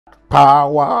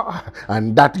power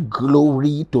and that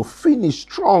glory to finish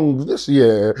strong this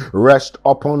year rest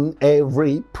upon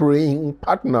every praying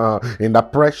partner in the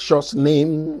precious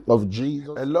name of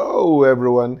Jesus. Hello,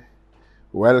 everyone.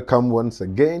 Welcome once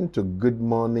again to Good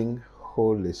Morning,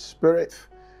 Holy Spirit.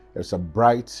 It's a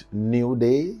bright new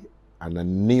day and a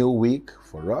new week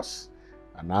for us.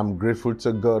 And I'm grateful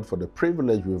to God for the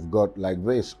privilege we've got like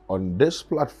this on this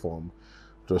platform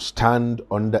to stand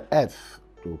on the earth,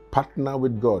 to partner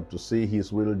with God, to see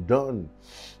His will done.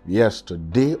 Yes,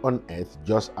 today on earth,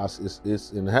 just as it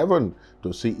is in heaven,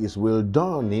 to see His will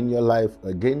done in your life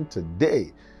again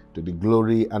today, to the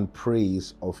glory and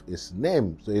praise of His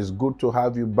name. So it's good to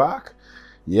have you back.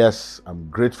 Yes, I'm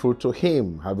grateful to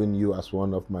Him having you as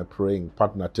one of my praying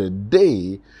partner.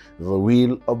 Today, the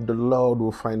will of the Lord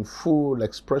will find full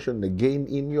expression again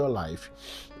in your life.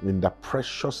 In the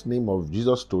precious name of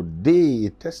Jesus, today a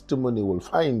testimony will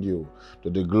find you to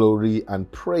the glory and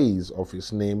praise of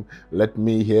His name. Let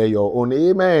me hear your own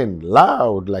amen,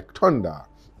 loud like thunder.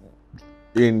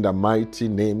 In the mighty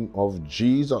name of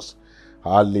Jesus.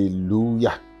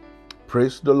 Hallelujah.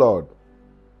 Praise the Lord.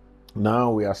 Now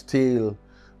we are still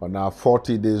on our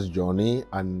 40 days journey,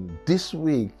 and this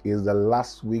week is the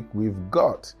last week we've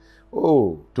got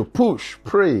to push,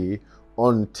 pray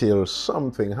until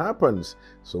something happens.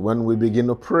 So when we begin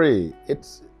to pray,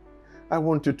 I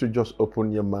want you to just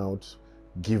open your mouth,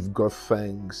 give God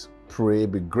thanks, pray,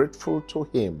 be grateful to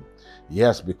Him.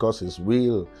 Yes, because His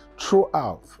will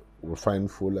throughout will find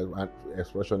full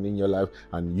expression in your life,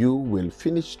 and you will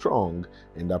finish strong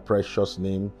in the precious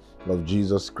name of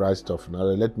Jesus Christ of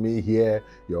Nazareth. Let me hear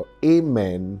your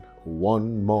amen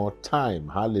one more time.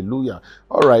 Hallelujah.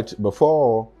 All right,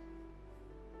 before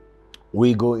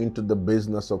we go into the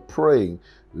business of praying,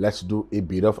 let's do a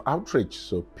bit of outreach.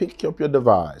 So pick up your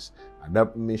device and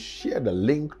help me share the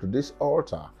link to this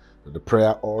altar, to the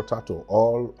prayer altar, to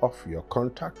all of your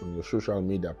contacts on your social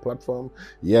media platform.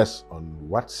 Yes, on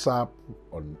WhatsApp,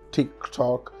 on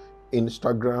TikTok,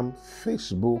 Instagram,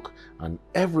 Facebook, and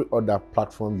every other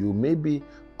platform you may be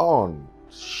on.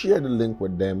 Share the link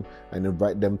with them and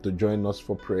invite them to join us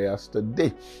for prayers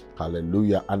today.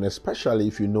 Hallelujah. And especially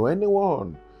if you know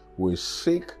anyone who is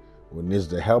sick, who needs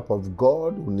the help of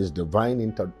God, who needs divine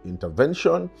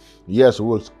intervention, yes,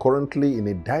 who is currently in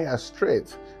a dire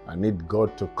strait and need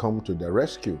God to come to their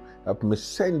rescue, help me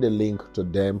send the link to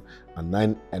them and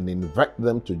invite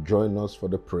them to join us for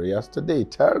the prayers today.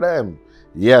 Tell them,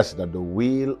 yes, that the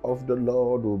will of the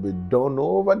Lord will be done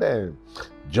over them,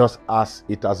 just as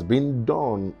it has been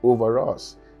done over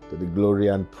us, to the glory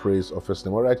and praise of His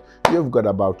name. All right, you've got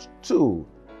about 2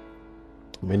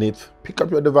 minutes. Pick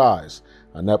up your device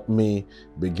and help me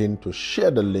begin to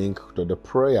share the link to the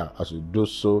prayer. As you do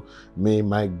so, may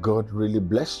my God really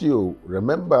bless you.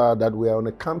 Remember that we are on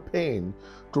a campaign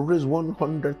to raise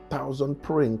 100,000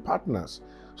 praying partners,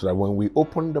 so that when we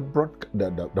open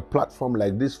the platform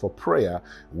like this for prayer,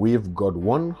 we've got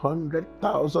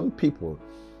 100,000 people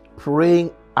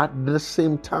praying at the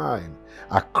same time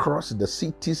across the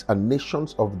cities and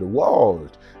nations of the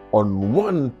world on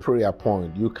one prayer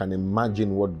point. You can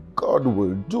imagine what God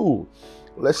will do.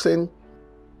 Listen,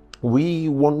 we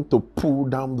want to pull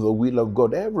down the will of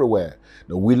God everywhere.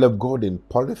 The will of God in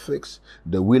politics,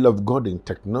 the will of God in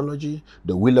technology,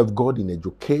 the will of God in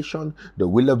education, the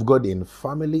will of God in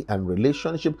family and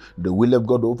relationship, the will of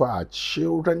God over our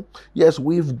children. Yes,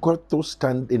 we've got to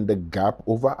stand in the gap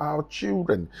over our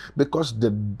children, because the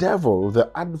devil,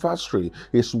 the adversary,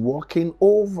 is working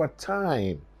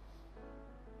overtime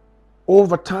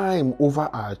over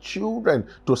our children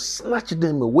to snatch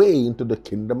them away into the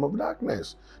kingdom of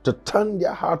darkness, to turn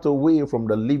their heart away from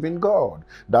the living God.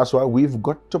 That's why we've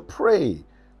got to pray.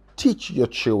 Teach your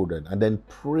children and then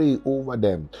pray over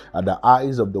them, and the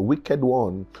eyes of the wicked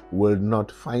one will not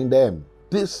find them.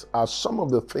 These are some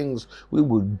of the things we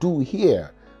will do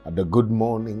here at the Good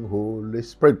Morning Holy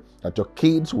Spirit, that your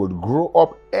kids will grow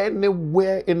up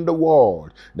anywhere in the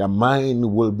world. Their mind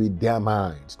will be their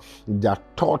minds, their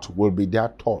thought will be their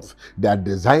thoughts, their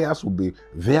desires will be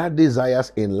their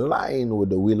desires, in line with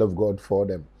the will of God for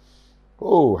them.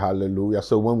 Oh, hallelujah.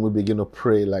 So when we begin to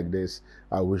pray like this,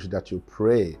 I wish that you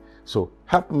pray. So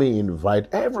help me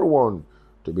invite everyone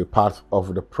to be part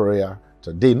of the prayer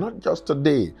today, not just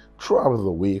today, throughout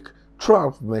the week,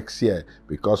 throughout next year,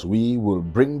 because we will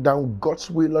bring down God's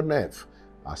will on earth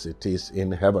as it is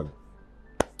in heaven.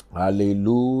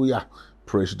 Hallelujah.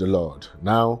 Praise the Lord.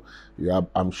 Now,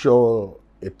 I'm sure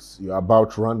you're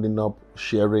about rounding up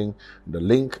sharing the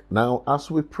link. Now, as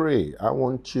we pray, I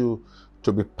want you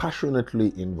to be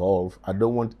passionately involved. I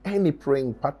don't want any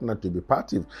praying partner to be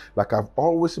passive. Like I've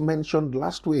always mentioned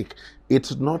last week,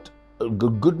 it's not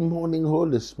Good morning,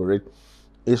 Holy Spirit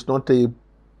is not a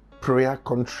prayer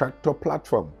contractor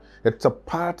platform. It's a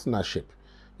partnership.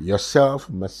 Yourself,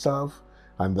 myself,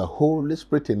 and the Holy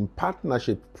Spirit in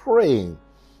partnership praying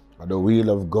that the will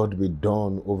of God be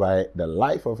done over the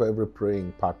life of every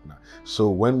praying partner. So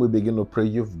when we begin to pray,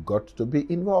 you've got to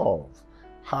be involved.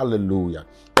 Hallelujah.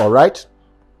 All right.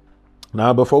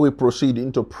 Now, before we proceed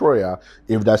into prayer,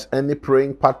 if there's any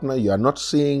praying partner you are not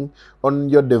seeing on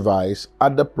your device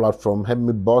at the platform, help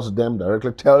me boss them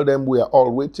directly. Tell them we are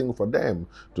all waiting for them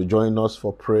to join us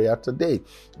for prayer today.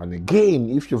 And again,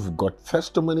 if you've got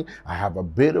testimony, I have a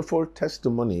beautiful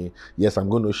testimony. Yes, I'm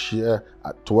going to share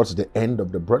towards the end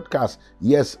of the broadcast.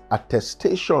 Yes,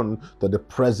 attestation to the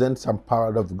presence and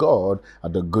power of God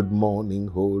at the Good Morning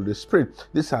Holy Spirit.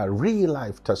 These are real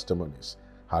life testimonies.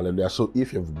 Hallelujah. So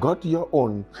if you've got your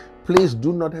own, please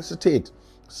do not hesitate.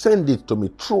 Send it to me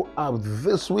throughout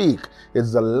this week.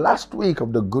 It's the last week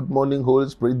of the Good Morning Holy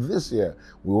Spirit this year.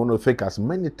 We want to take as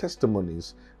many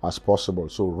testimonies as possible.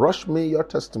 So rush me your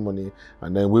testimony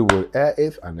and then we will air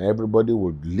it and everybody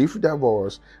will lift their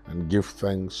voice and give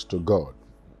thanks to God.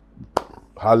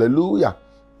 Hallelujah.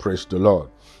 Praise the Lord.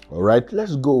 All right,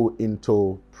 let's go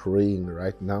into praying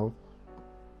right now.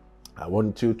 I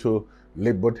want you to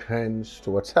lift both hands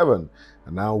towards heaven,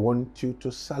 and I want you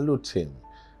to salute him.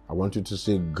 I want you to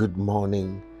say, good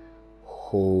morning,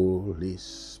 Holy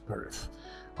Spirit.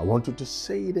 I want you to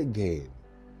say it again.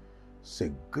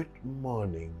 Say, good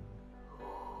morning,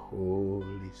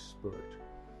 Holy Spirit.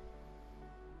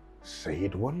 Say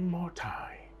it one more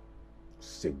time.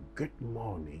 Say, good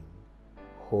morning,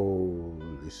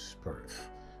 Holy Spirit.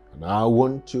 And I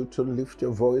want you to lift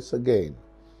your voice again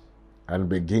and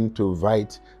begin to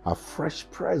invite a fresh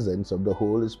presence of the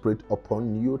Holy Spirit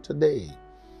upon you today.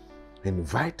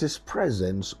 Invite his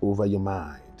presence over your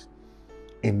mind.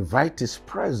 Invite his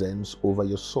presence over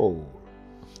your soul.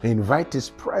 Invite his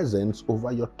presence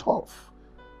over your thought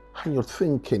and your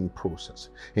thinking process.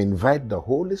 Invite the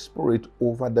Holy Spirit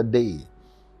over the day.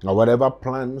 Now, whatever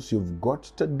plans you've got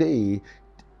today,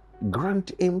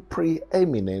 grant him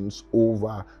preeminence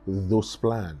over those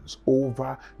plans,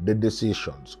 over the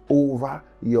decisions, over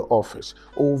your office,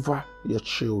 over your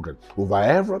children, over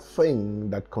everything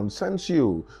that concerns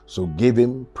you. So give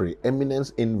him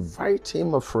preeminence, invite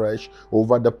him afresh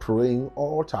over the praying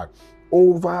altar,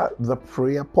 over the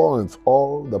prayer points.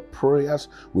 All the prayers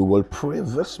we will pray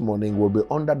this morning will be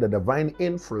under the divine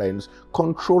influence,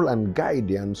 control, and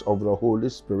guidance of the Holy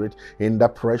Spirit in the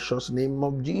precious name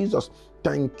of Jesus.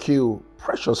 Thank you,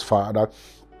 precious Father.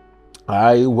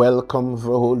 I welcome the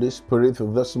Holy Spirit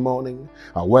this morning.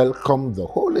 I welcome the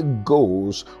Holy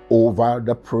Ghost over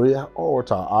the prayer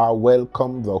altar. I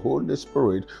welcome the Holy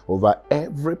Spirit over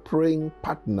every praying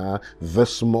partner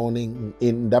this morning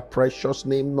in the precious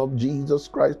name of Jesus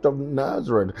Christ of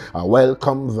Nazareth. I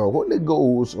welcome the Holy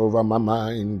Ghost over my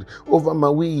mind, over my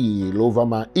will, over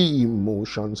my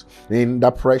emotions in the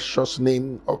precious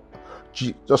name of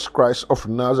Jesus Christ of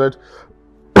Nazareth.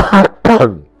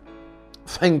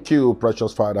 Thank you,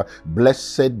 precious Father.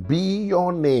 Blessed be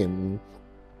your name.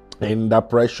 In the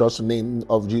precious name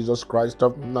of Jesus Christ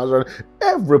of Nazareth,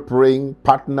 every praying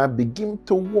partner begin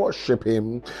to worship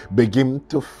him, begin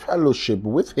to fellowship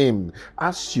with him.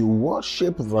 As you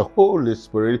worship the Holy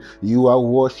Spirit, you are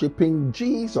worshiping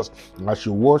Jesus. As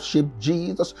you worship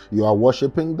Jesus, you are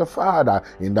worshiping the Father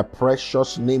in the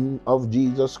precious name of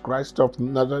Jesus Christ of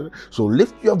Nazareth. So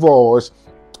lift your voice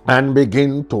and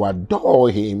begin to adore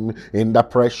him in the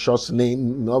precious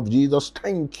name of Jesus.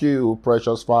 Thank you,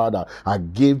 precious Father. I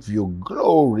give you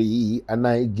glory and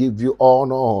I give you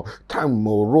honor.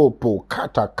 Tamoropo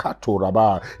kata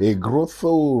katoraba,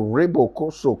 egrotho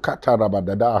rebokoso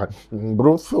katarabadada,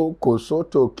 brotho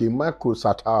kosoto kimako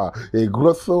sata,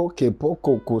 egrotho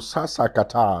kepoko kosasa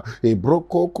kata,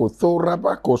 ebroko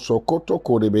kothoraba kosokoto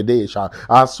korebedesha.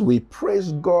 As we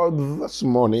praise God this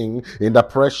morning in the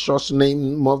precious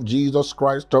name of Jesus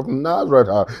Christ of Nazareth,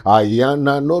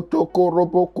 ayana noto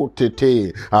koroboko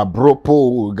tete,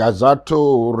 abropo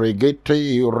gazato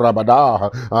regete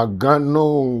rabada,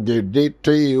 agano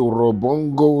gedete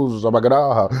robongo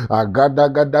zabagada, agada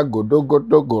gada godo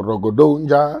godo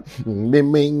gorogodonja,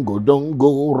 memeng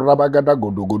godongo rabagada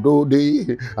godo godo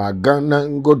de,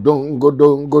 agana godongo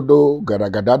godongo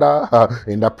garagadada,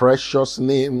 in the precious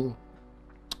name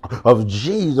of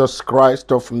Jesus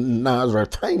Christ of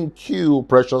Nazareth. Thank you,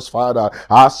 precious Father,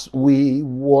 as we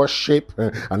worship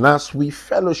and as we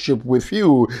fellowship with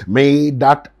you. May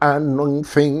that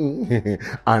anointing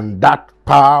and that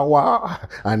power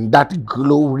and that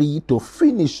glory to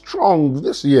finish strong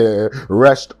this year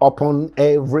rest upon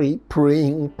every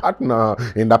praying partner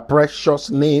in the precious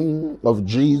name of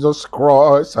Jesus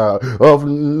Christ of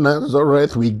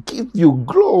Nazareth. We give you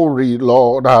glory,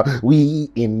 Lord. We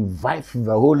invite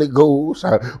the Holy Ghost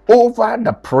over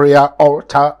the prayer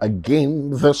altar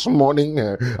again this morning.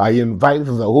 I invite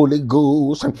the Holy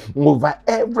Ghost over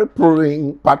every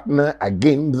praying partner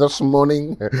again this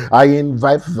morning. I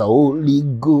invite the Holy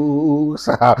Ghost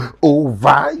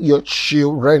over your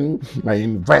children. I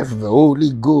invite the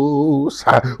Holy Ghost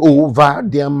over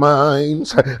their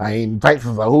minds. I invite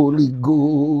the Holy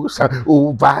Ghost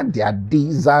over their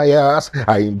desires.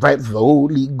 I invite the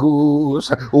Holy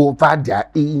Ghost over their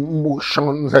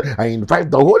emotions. I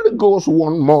invite the Holy Ghost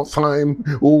one more time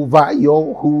over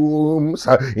your homes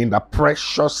in the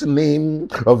precious name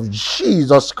of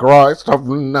Jesus Christ of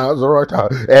Nazareth.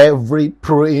 Every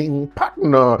praying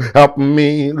partner, help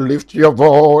me lift your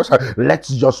voice. Let's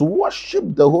just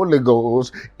worship the Holy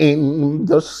Ghost in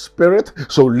the Spirit.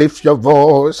 So lift your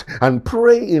voice and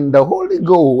pray in the Holy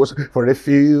Ghost for a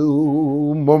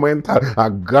few moments.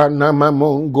 Agana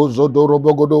mamongo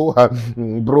zodorobogodo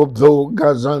brobdo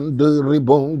gazande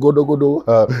ribongodogodo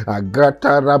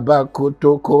agata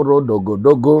rabakoto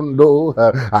korodogodogondo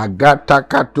agata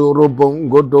katoro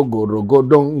bongo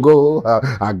dogorogodongo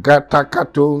agata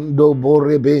katondo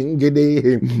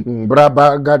borebengede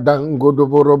brabagadang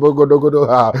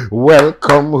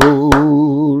welcome,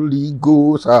 Holy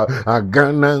Ghost. I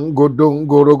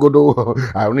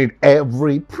need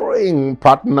every praying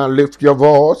partner lift your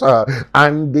voice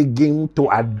and begin to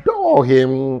adore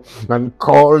him and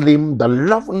call him the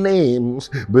love names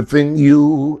between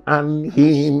you and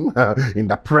him in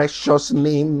the precious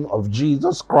name of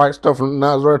Jesus Christ of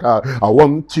Nazareth. I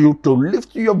want you to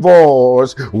lift your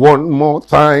voice one more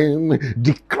time.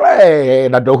 Declare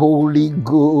that the Holy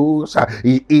Ghost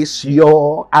he is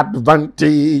your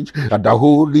advantage, that the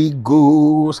Holy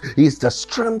Ghost is the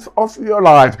strength of your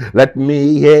life. Let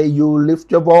me hear you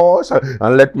lift your voice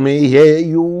and let me hear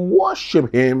you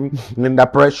worship him in the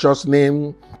precious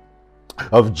name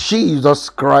of Jesus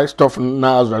Christ of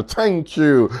Nazareth. Thank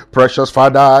you, precious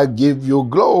Father. I give you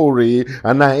glory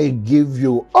and I give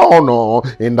you honor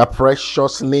in the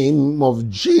precious name of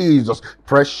Jesus.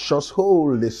 Precious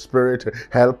Holy Spirit,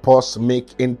 help us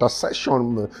make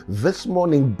intercession this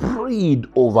morning. Breathe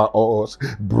over us,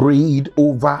 breathe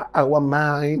over our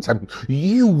minds, and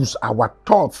use our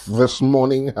thoughts this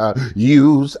morning.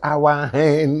 Use our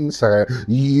hands,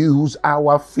 use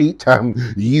our feet,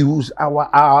 use our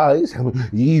eyes,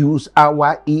 use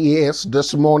our ears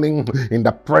this morning in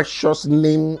the precious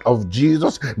name of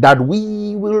Jesus, that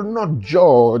we will not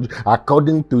judge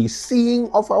according to the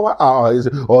seeing of our eyes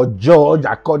or judge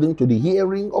according to the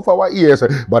hearing of our ears,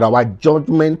 but our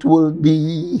judgment will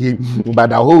be by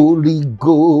the Holy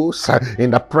Ghost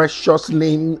in the precious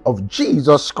name of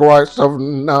Jesus Christ of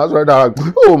Nazareth.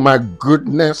 Oh my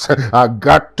goodness, I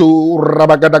got to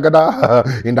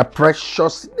rabagadagada in the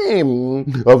precious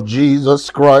name of Jesus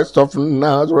Christ of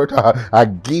Nazareth. I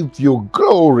give you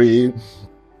glory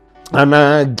and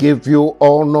I give you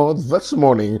honor this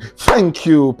morning. Thank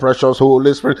you, precious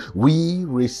Holy Spirit. We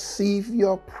receive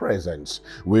your presence.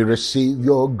 We receive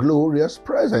your glorious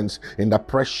presence in the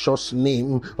precious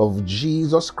name of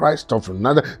Jesus Christ of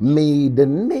Nazareth. May the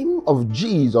name of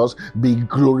Jesus be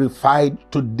glorified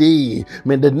today.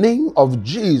 May the name of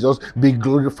Jesus be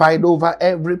glorified over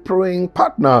every praying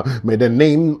partner. May the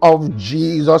name of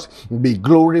Jesus be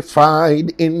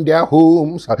glorified in their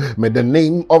homes. May the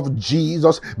name of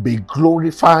Jesus be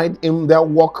glorified in their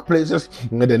workplaces.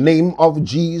 May the name of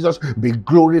Jesus be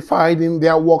glorified in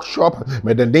their workshop.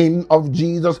 May the name of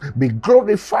Jesus be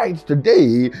glorified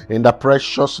today in the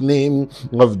precious name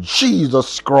of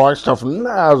Jesus Christ of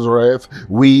Nazareth.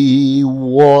 We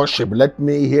worship. Let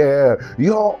me hear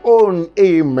your own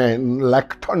amen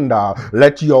like thunder.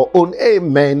 Let your own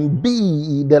amen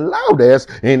be the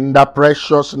loudest in the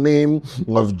precious name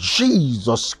of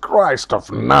Jesus Christ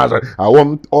of Nazareth. I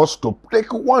want us to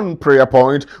take one prayer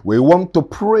point. We want to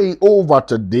pray over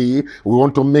today. We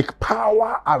want to make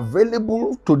power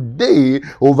available today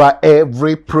over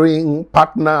every praying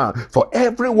partner, for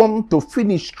everyone to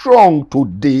finish strong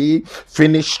today,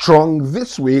 finish strong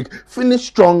this week, finish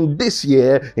strong this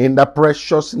year in the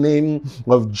precious name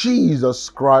of Jesus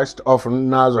Christ of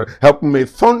Nazareth. Help me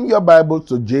turn your Bible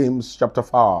to James chapter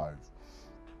 5.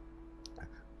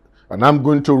 And I'm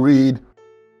going to read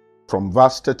from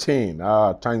verse 13.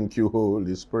 Thank you,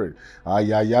 Holy Spirit.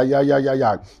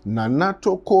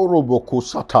 Nanato koroboko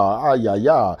sata.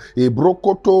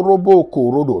 Ebrokoto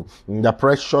roboko rodo. In the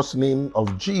precious name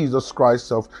of Jesus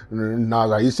Christ of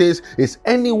Nazareth. He says, is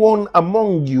anyone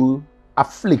among you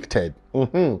afflicted?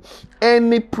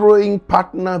 Any praying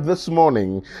partner this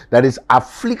morning that is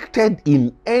afflicted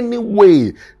in any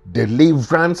way,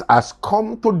 deliverance has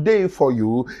come today for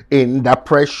you in the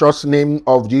precious name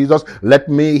of Jesus. Let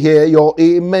me hear your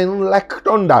amen like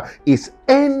thunder. Is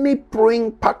any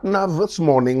praying partner this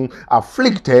morning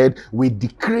afflicted? We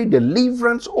decree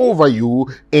deliverance over you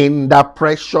in the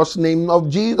precious name of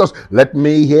Jesus. Let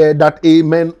me hear that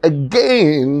amen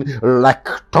again like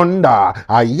thunder.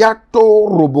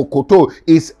 Ayato robokoto.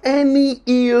 Is any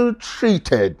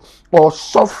ill-treated or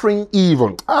suffering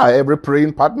evil? Every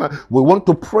praying partner, we want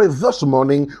to pray this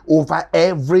morning over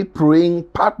every praying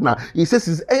partner. He says,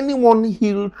 is anyone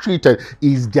ill-treated?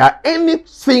 Is there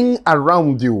anything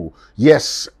around you?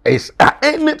 Yes. Is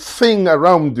anything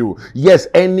around you? Yes,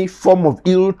 any form of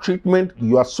ill treatment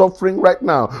you are suffering right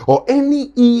now, or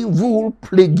any evil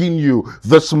plaguing you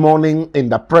this morning, in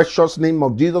the precious name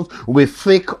of Jesus, we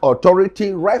take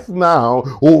authority right now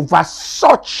over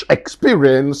such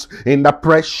experience in the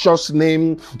precious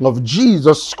name of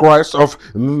Jesus Christ of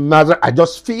Nazareth. I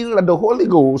just feel that the Holy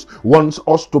Ghost wants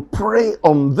us to pray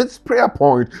on this prayer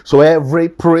point. So every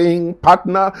praying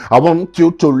partner, I want you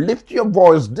to lift your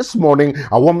voice this morning.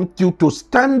 I want you to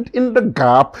stand in the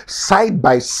gap side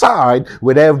by side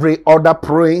with every other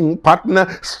praying partner.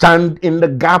 Stand in the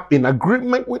gap in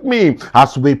agreement with me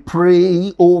as we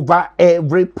pray over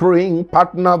every praying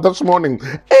partner this morning.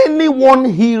 Anyone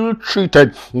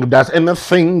ill-treated, if there's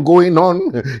anything going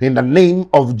on, in the name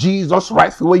of Jesus,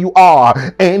 right where you are,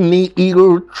 any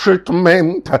ill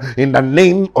treatment in the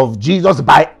name of Jesus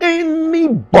by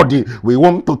anybody, we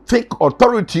want to take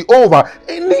authority over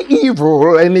any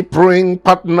evil any praying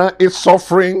partner is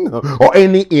suffering, or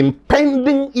any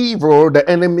impending evil the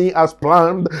enemy has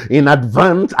planned in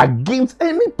advance against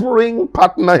any praying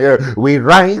partner here. We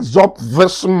rise up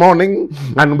this morning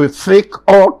and we take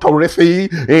authority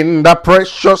in the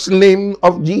precious name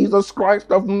of Jesus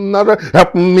Christ of Nazareth.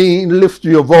 Help me lift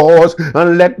your voice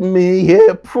and let me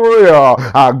hear prayer.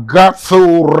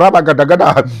 Agatho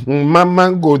rabagadagada,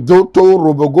 mamangodoto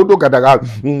robogodo gadaga,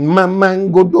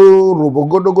 mamangodo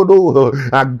robogodo godo,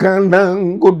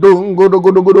 aganang godong godo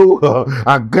godo godo,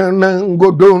 aganang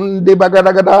godon de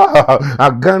bagadagada,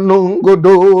 aganong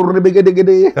godo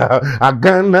rebegedegede,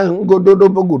 aganang godo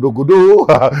godo godo,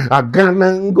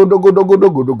 aganang godo godo godo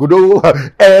godo godo.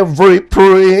 Every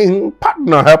praying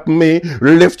partner, help me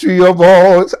lift your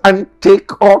voice and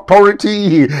take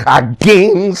authority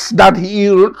against that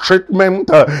ill treatment,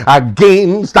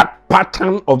 against that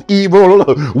pattern of evil.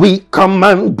 We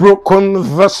command broken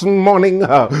this morning.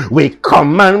 We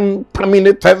command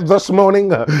terminated this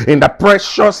morning in the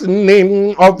precious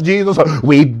name of Jesus.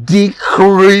 We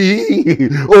decree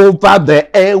over the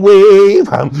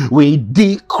airwave. We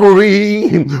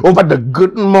decree over the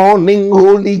Good Morning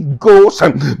Holy Ghost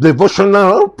and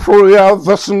devotional prayer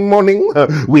this morning.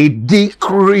 We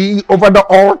decree over the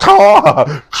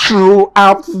altar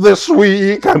throughout this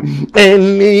week.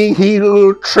 Any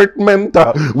ill treatment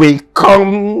we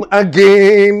come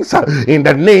against in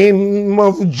the name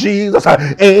of Jesus.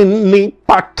 Any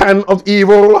pattern of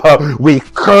evil we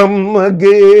come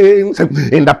against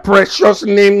in the precious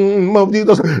name of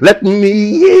Jesus. Let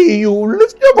me hear you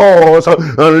lift your voice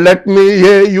and let me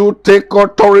hear you take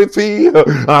authority.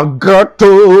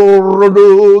 Agato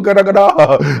rodo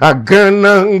gadagada,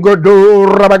 aganang godo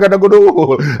rabagada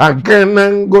godo,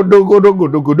 aganang godo godo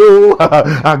godo godo,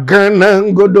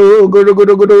 aganang godo godo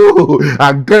godo godo,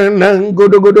 aganang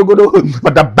godo godo godo.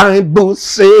 But the Bible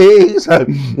says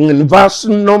in verse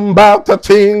number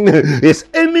 13, is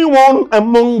anyone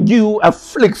among you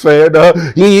afflicted,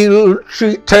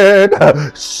 ill-treated,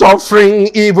 suffering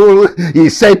evil? He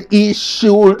said he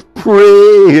should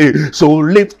pray. So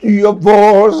lift your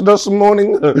voice this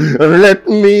morning and let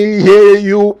me hear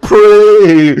you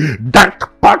pray. That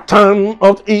pattern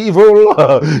of evil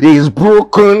is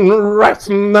broken right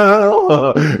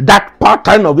now. That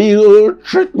pattern of ill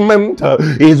treatment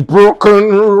is broken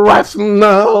right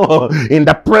now in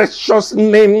the precious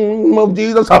name of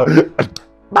Jesus.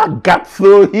 I got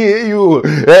to hear you.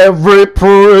 Every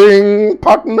praying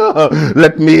partner,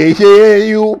 let me hear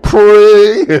you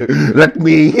pray. Let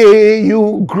me hear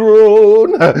you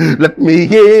groan. Let me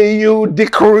hear you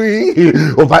decree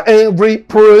over every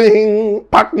praying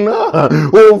partner,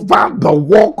 over the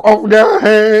work of their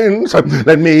hands.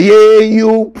 Let me hear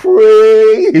you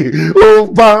pray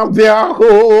over their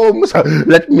homes.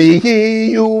 Let me hear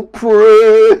you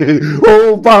pray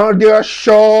over their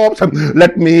shops.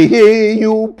 Let me hear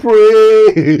you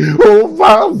pray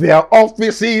over their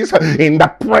offices in the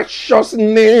precious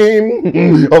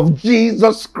name of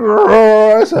Jesus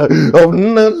Christ of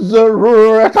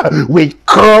Nazareth. We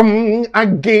come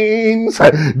against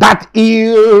that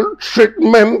ill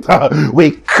treatment.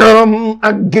 We come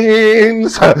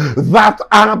against that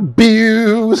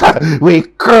abuse. We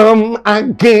come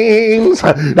against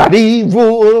that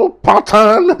evil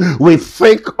pattern. We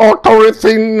take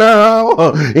authority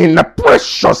now in the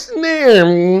precious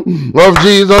name of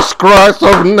Jesus Christ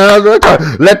of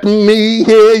Nazareth. Let me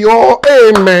hear your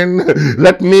amen.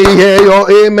 Let me hear your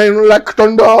amen like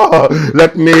thunder.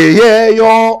 Let me hear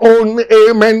your own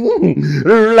amen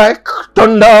like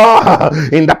thunder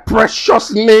in the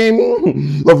precious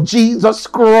name of Jesus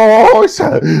Christ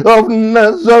of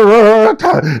Nazareth.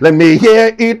 Let me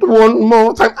hear it one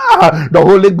more time. The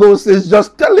Holy Ghost is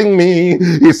just telling me.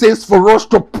 He says for us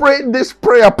to pray this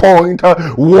prayer point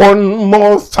one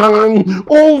more time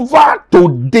over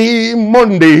today,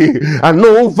 Monday, and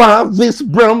over this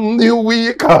brand new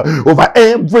week, over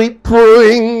every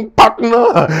praying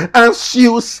partner as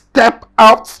you step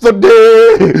out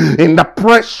today in the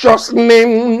precious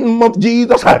name of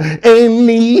Jesus.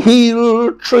 Any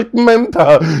heal treatment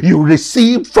you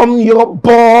received from your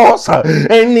boss,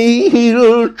 any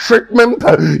heal treatment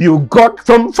you got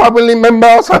from family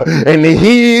members, any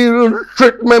heal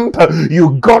treatment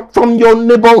you got from your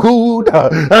neighborhood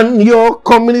and your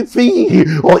community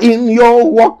or in your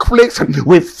workplace,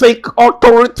 we take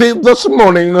authority this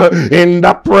morning in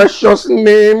the precious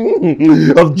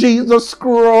name of Jesus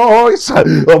Christ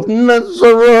of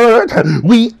Nazareth.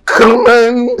 We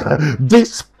command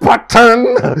this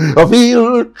pattern of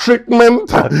ill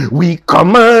treatment. We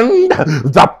command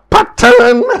the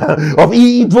pattern of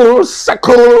evil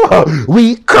circle.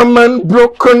 We command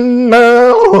broken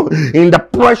now in the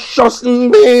precious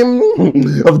name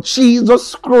of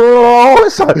Jesus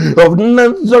Christ of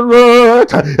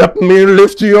Nazareth. Help me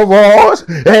lift your voice.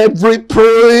 Every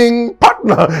praying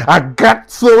partner, I got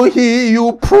to hear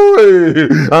you pray.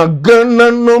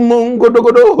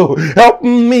 Help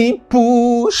me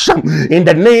push in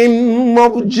the name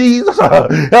of Jesus.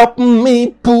 Help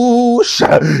me push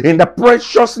in the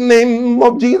precious name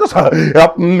of Jesus.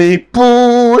 Help me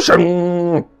push.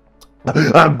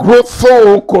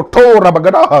 Grotho kotora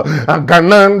bagada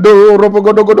ganando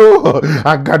robogodogodo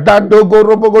agadado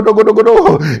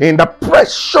gorobogodogodo in the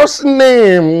precious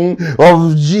name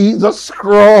of Jesus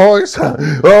Christ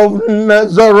of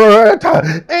Nazareth.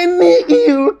 Any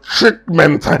ill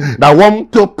treatment that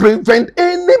want to prevent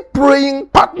any praying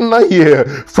partner here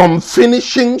from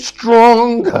finishing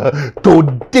strong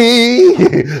today,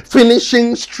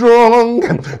 finishing strong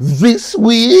this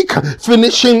week,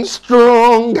 finishing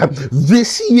strong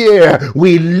this year,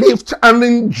 we lift an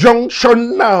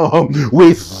injunction now.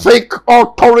 We take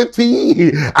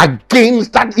authority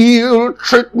against that ill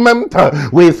treatment.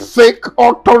 We take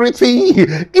authority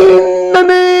in the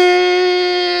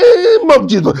name of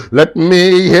Jesus. Let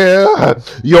me hear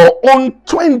your own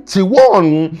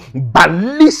 21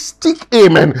 ballistic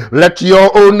amen. Let your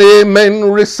own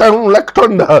amen resound like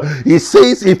thunder. He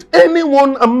says, if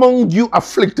anyone among you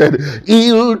afflicted,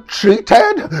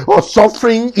 ill-treated, or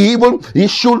suffering evil, he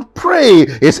should pray.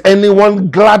 Is anyone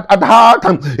glad at heart?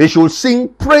 He should sing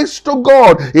praise to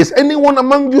God. Is anyone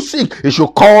among you sick? He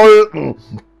should call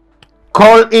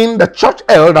in the church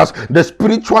elders, the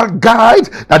spiritual guides,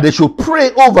 that they should pray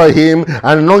over him,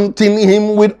 anointing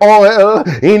him with oil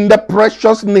in the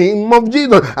precious name of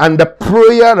Jesus. And the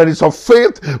prayer that is of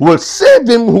faith will save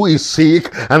him who is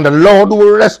sick, and the Lord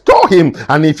will restore him.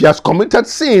 And if he has committed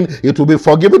sin, it will be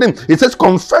forgiven him. It says,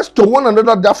 confess to one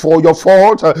another therefore your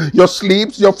faults, your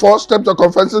sleeps, your footsteps, your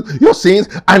confessions, your sins,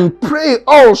 and pray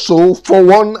also for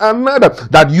one another,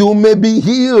 that you may be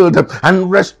healed, and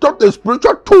restore the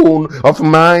spiritual tone of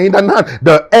mind and heart,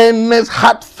 the earnest,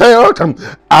 heartfelt,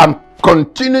 and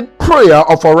continued prayer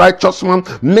of a righteous man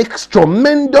makes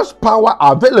tremendous power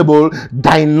available,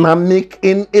 dynamic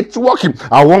in its working.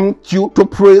 I want you to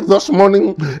pray this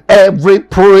morning. Every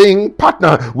praying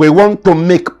partner, we want to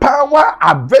make power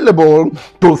available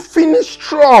to finish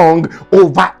strong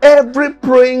over every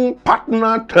praying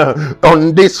partner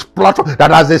on this platform,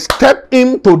 that as they step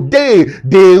in today,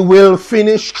 they will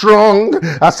finish strong.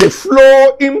 As they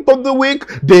flow into the week,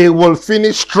 they will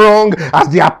finish strong. As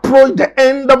they approach the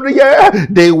end of the year,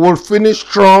 they will finish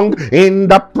strong in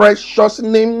the precious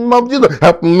name of Jesus.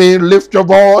 Help me lift your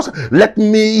voice. Let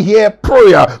me hear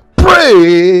prayer.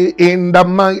 Pray in the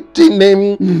mighty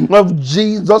name of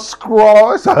Jesus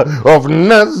Christ of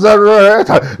Nazareth.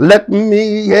 Let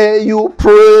me hear you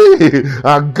pray.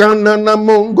 Agana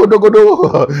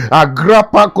namongodogodo,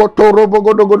 agrapa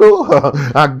kotorobogodogodo,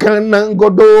 agana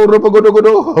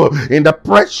godorobogodogodo. In the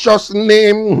precious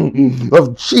name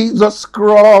of Jesus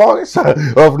Christ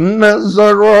of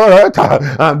Nazareth,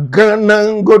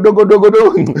 agana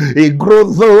godogodogodo,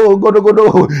 igrozo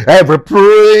godogodo. Every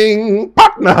praying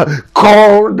partner,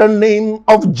 call the name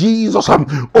of Jesus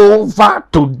over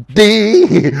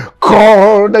today.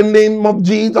 Call the name of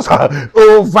Jesus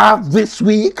over this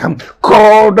week.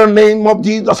 Call the name of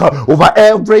Jesus over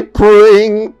every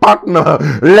praying partner.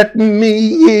 Let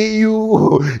me hear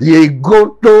you. Ye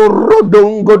go to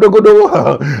rodon godo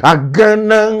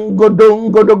aganan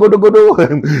godon godo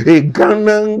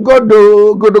eganan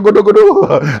godo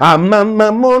godo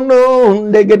amama mono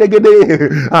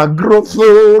degede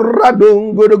agrofo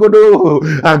radon godo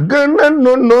agana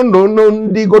no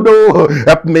digodo.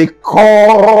 Help me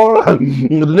call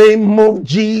the name of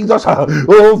Jesus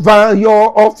over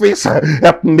your office.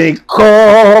 Help me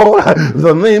call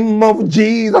the name of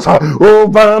Jesus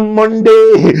over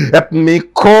Monday. Help me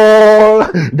call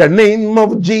the name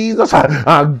of Jesus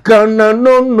agana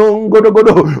no godo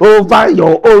over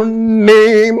your own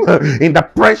name, in the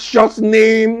precious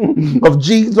name of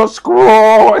Jesus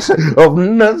Christ of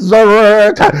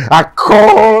Nazareth. I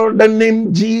call the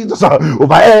name Jesus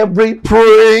over every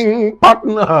praying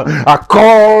partner. I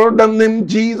call the name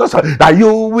Jesus that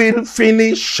you will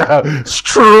finish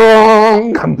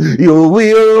strong. You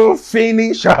will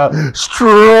finish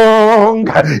strong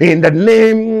in the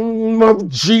name of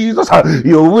Jesus.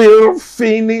 You will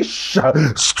finish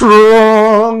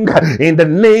strong in the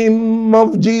name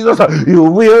of Jesus. You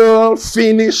will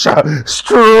finish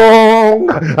strong.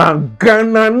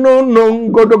 Agana no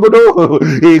godo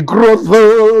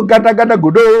igrozo gada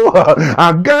gudo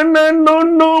agana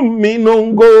no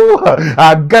minongo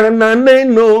agana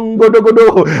no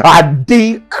godo. I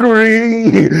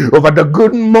decree over the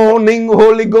good morning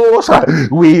Holy Ghost,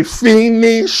 we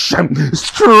finish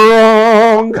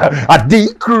strong. I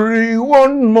decree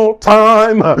one more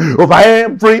time over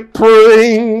every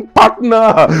praying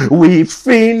partner, we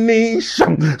finish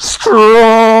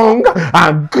strong.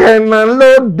 Agana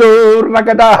lodo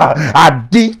ragada. I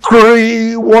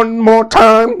decree one more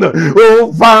time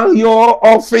over your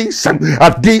office. I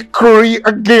decree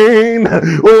again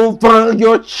over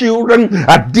your children.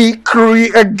 I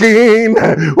decree again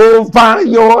over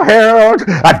your health.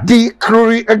 I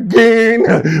decree again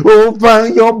over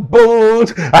your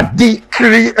bones. I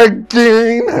decree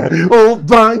again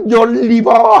over your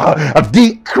liver. I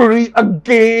decree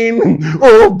again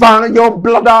over your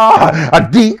bladder. I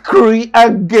decree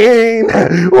again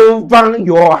over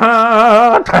your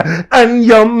heart and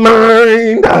your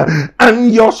mind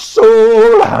and your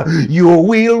soul. You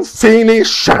will finish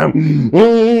strong.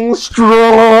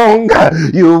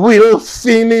 You will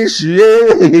finish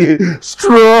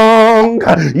strong.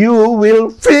 You will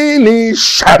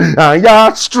finish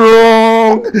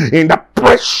strong in the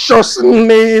precious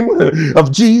name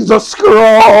of Jesus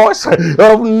Christ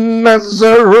of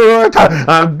Nazareth.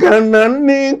 Agana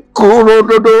ni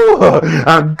kurododo,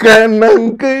 agana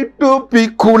ketu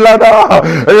pikulada.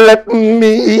 Let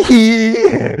me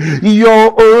hear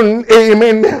your own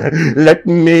amen. Let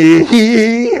me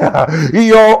hear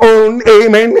your own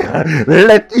amen.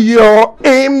 Let your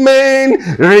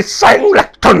amen resound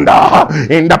like thunder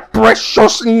in the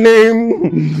precious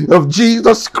name of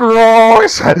Jesus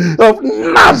Christ of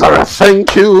Nazareth.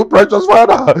 Thank you, precious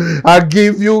Father. I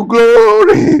give you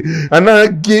glory and I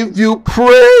give you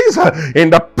praise in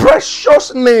the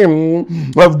precious name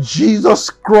of Jesus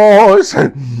Christ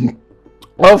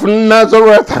of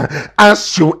Nazareth,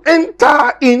 as you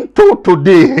enter into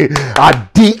today, I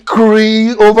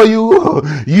decree over you,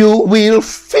 you will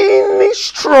finish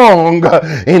strong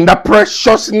in the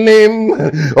precious name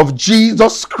of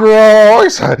Jesus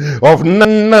Christ of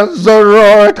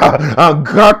Nazareth.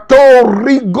 Agato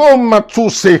rigo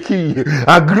matuseki,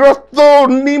 agrato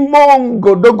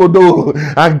nimongo dogodo,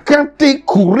 agati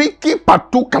kuriki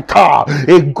patukata,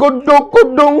 egodo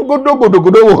godongo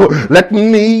dogodo. Let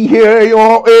me hear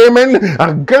your amen.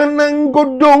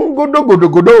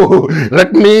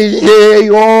 Let me hear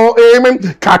your amen.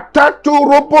 Katatu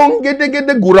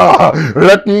ropongede gura.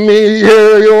 Let me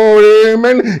hear your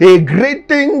amen. A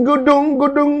greeting gudung.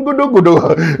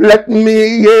 Let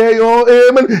me hear your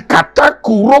amen.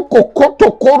 Katakuro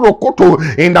kokoto korokoto.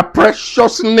 In the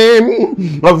precious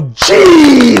name of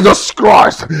Jesus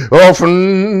Christ of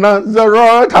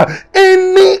Nazareth.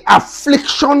 Any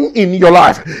affliction in your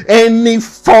life, any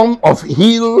form of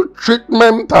heal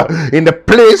treatment in the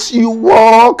place you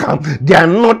work, they are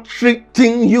not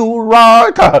treating you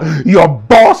right. Your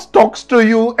boss talks to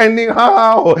you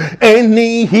anyhow.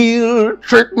 Any heal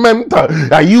treatment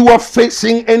you are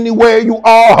facing anywhere you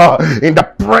are, in the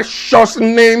precious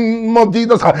name of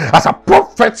Jesus, as a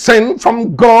prophet sent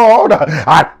from God,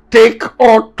 I take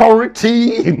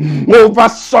authority over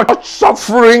such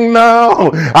suffering now.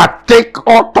 I take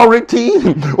authority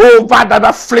over that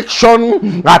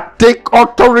affliction. I take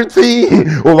authority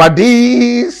over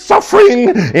this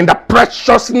suffering in the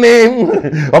precious name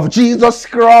of Jesus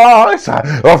Christ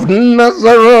of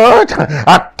Nazareth.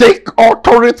 I take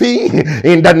authority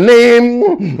in the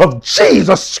name of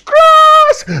Jesus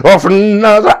Christ of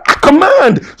Nazareth. I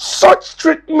command such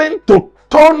treatment to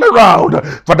turn around,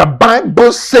 for the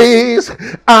Bible says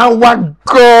our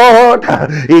God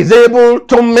is able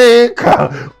to make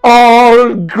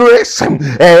all grace,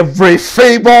 every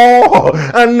favor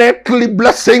and earthly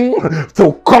blessing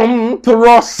to come to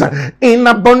us in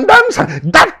abundance.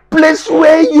 That place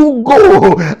where you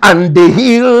go and the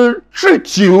heal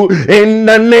treat you, in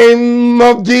the name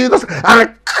of Jesus,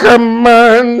 I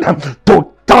command to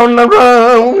turn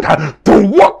around, to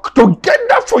work together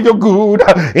for your good,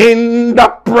 in the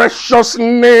precious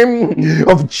name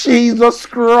of Jesus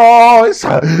Christ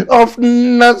of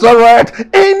Nazareth.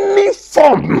 Any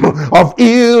form of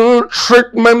ill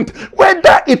treatment,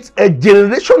 whether it's a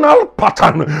generational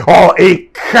pattern or a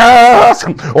curse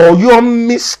or your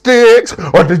mistakes,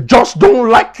 or they just don't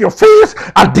like your face,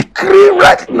 I decree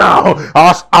right now,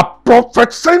 as a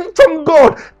prophet sent from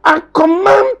God, I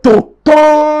command to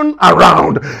turn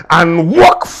around and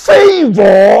work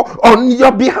favor on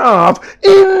your behalf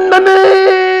in the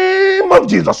name of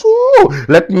Jesus. Ooh,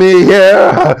 let me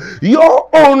hear your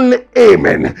own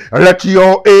amen. Let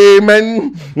your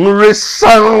amen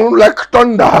resound like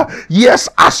thunder. Yes,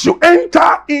 as you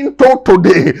enter into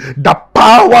today, the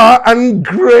power and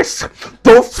grace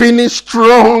to finish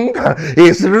strong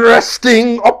is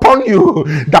resting upon you.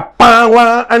 The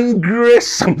power and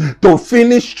grace to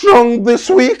finish strong this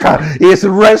week is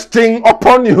resting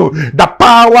upon you. The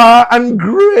power and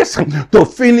grace to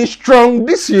finish strong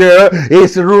this year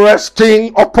is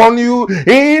resting upon you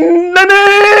in the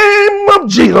name of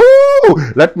Jesus.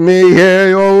 Let me hear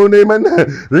your own amen.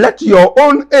 Let your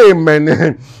own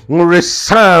amen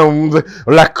resound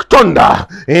like thunder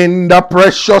in the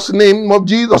precious name of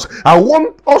Jesus. I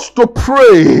want us to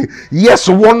pray, yes,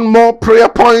 one more prayer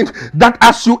point, that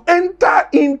as you enter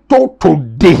into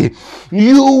today,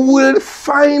 you will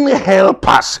find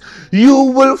helpers. You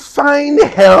will find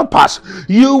helpers.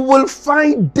 You will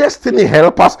find destiny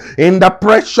helpers in the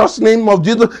precious name of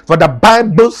Jesus. For the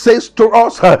Bible says to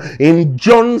us in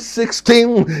John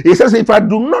 16, it says, if I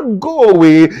do not go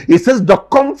away, it says the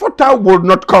Comforter will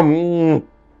not come.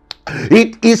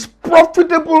 It is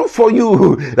profitable for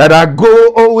you that I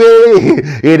go away.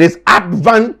 It is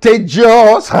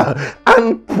advantageous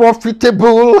and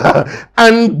profitable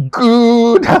and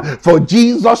good for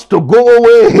Jesus to go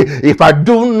away. If I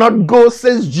do not go,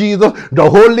 says Jesus, the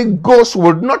Holy Ghost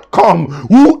will not come,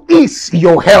 who is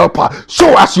your helper.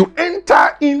 So as you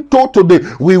enter into today,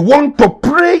 we want to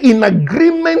pray in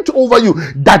agreement over you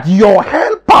that your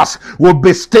helpers will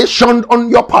be stationed on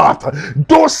your path.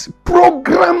 Those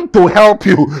programmed to help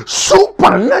you,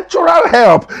 supernatural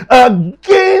help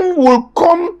again will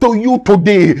come to you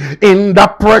today in the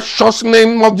precious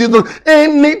name of Jesus.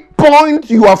 Any point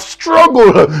you have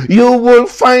struggled, you will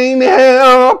find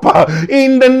help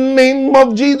in the name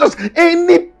of Jesus.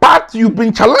 Any path you've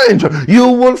been challenged, you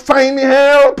will find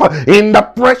help in the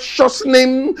precious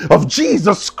name of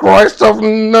Jesus Christ of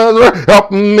Nazareth.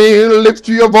 Help me lift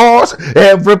your voice,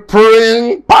 every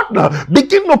praying partner,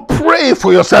 begin to pray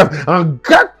for yourself and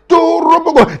get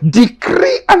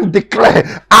Decree and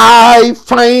declare, I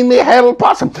find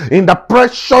helpers in the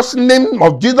precious name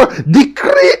of Jesus.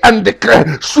 Decree and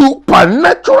declare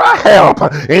supernatural help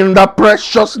in the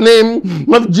precious name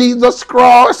of Jesus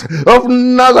Christ of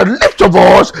Nazareth. Lift your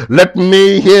voice, let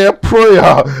me hear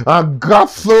prayer.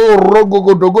 Agatho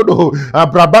rogogodogodo,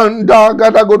 abrabanda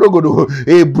gadagodogodo,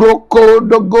 ebroko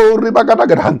dogo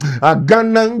ribagadagada,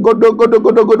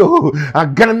 aganangodogodogodo,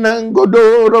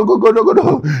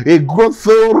 aganangodogodogodo,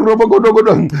 egrotho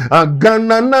robogodogodo,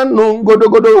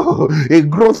 aganananongodogodo,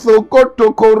 egrotho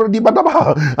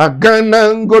kotokordibadaba,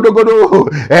 aganangodogodo.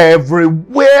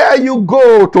 Everywhere you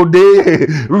go today,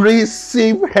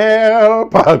 receive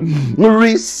help,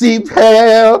 receive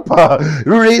help,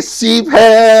 receive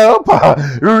help,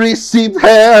 receive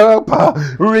help,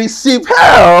 receive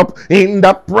help in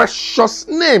the precious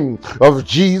name of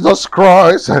Jesus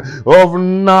Christ of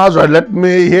Nazareth. Let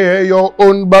me hear your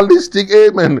own ballistic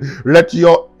amen. Let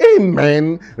your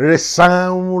amen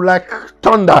resound like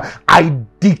thunder. I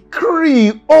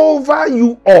decree over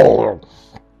you all,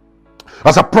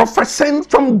 as a prophet sent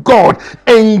from God,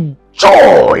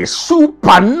 enjoy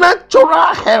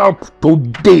supernatural help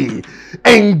today.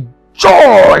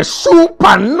 Enjoy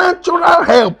supernatural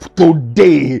help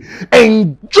today.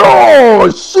 Enjoy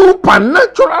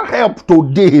supernatural help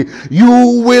today.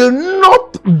 You will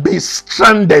not be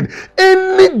stranded.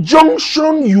 Any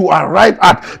junction you arrive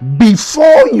at,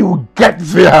 before you get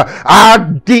there, I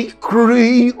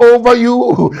decree over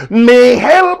you, may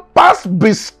helpers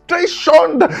be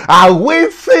stationed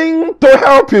awaiting to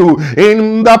help you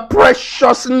in the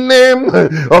precious name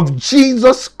of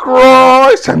Jesus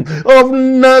Christ of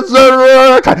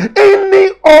Nazareth.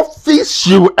 Any office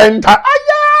you enter,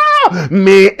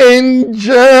 may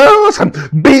angels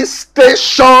be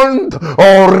stationed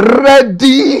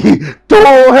already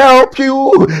to help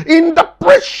you in the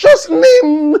precious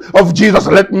name of Jesus.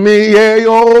 Let me hear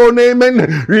your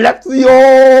amen. Let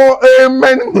your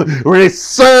amen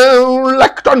resound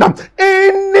like thunder.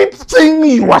 Anything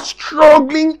you are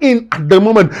struggling in at the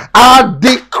moment, I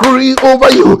decree over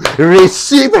you,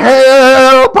 receive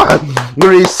help,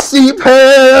 receive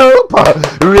help,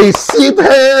 receive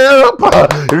help,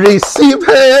 receive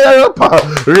help,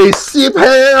 receive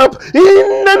help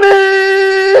in the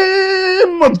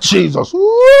name of Jesus.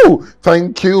 Woo!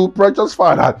 Thank you, precious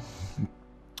Father.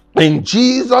 In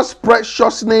Jesus'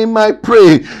 precious name I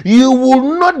pray. You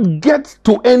will not get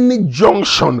to any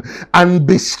junction and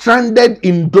be stranded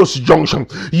in those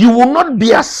junctions. You will not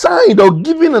be assigned or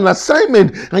given an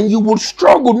assignment and you will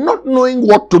struggle not knowing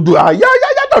what to do. No,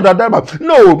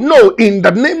 in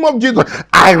the name of Jesus,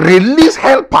 I release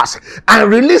helpers. I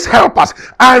release helpers.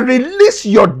 I release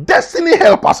your destiny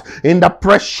helpers in the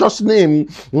precious name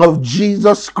of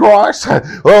Jesus Christ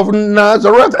of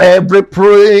Nazareth. Every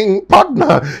praying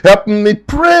partner, help me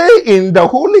pray in the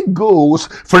Holy Ghost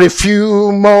for a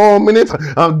few more minutes. Oh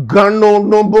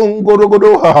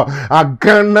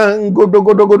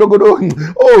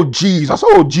Jesus,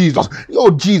 oh Jesus,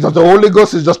 oh Jesus. The Holy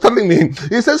Ghost is just telling me.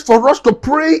 He says for us to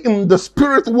pray in the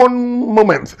Spirit one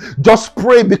moment. Just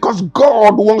pray, because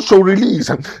God wants to release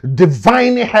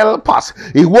divine helpers.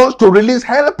 He wants to release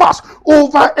helpers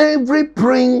over every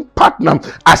praying partner.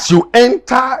 As you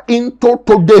enter into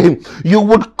today, you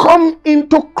would come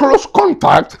into close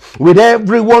contact with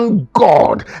everyone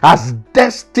God has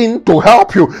destined to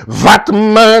help you. That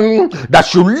man that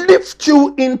should lift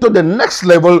you into the next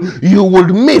level, you will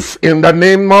miss in the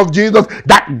name of Jesus.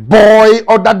 That boy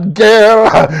or that girl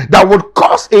that would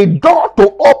cause a door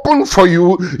to open for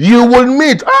you, you will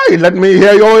meet. Let me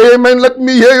hear your amen. Let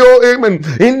me hear your amen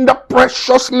in the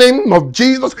precious name of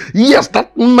Jesus. Yes,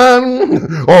 that man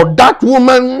or that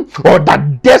woman or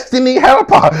that destiny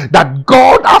helper that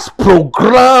God has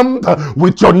programmed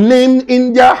with your name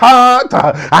in their heart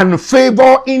and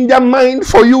favor in their mind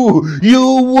for you, you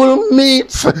will meet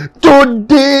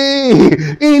today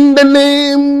in the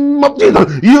name of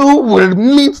Jesus. You will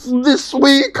meet this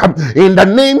week in the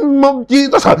name of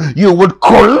Jesus. You would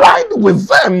collide with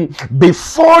them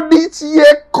before this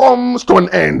year comes to an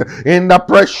end in the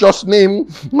precious name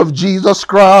of Jesus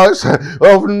Christ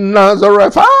of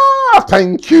Nazareth.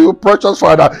 Thank you, precious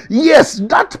Father. Yes,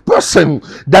 that person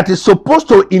that is supposed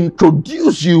to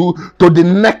introduce you to the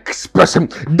next person,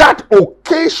 that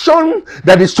occasion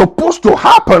that is supposed to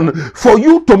happen for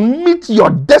you to meet your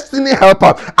destiny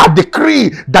helper, I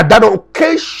decree that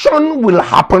occasion will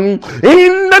happen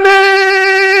in the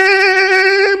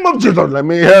name of Jesus. Let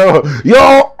me hear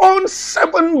your own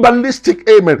 7 ballistic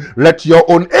amen. Let your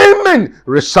own amen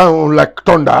resound like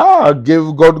thunder. I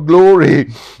give God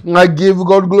glory. I give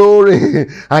God glory.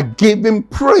 I give him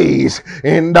praise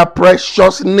in the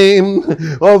precious name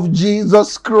of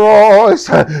Jesus Christ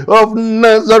of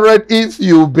Nazareth. If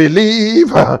you believe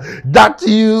that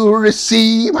you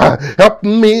receive, help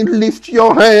me lift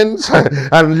your hands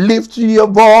and lift your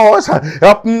voice.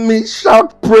 Help me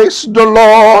shout, praise the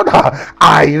Lord.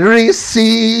 I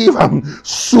receive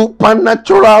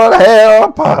supernatural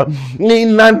help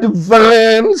in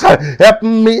advance. Help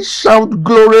me shout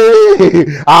glory.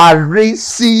 I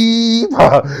receive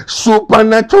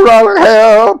supernatural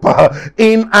help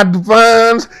in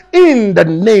advance in the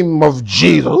name of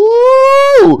Jesus.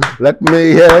 Ooh, let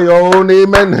me hear your own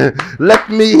amen. Let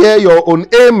me hear your own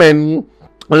amen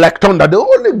like thunder. The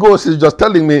Holy Ghost is just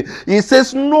telling me, he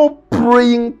says, no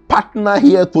praying partner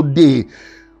here today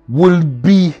will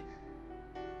be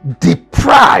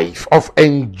deprived of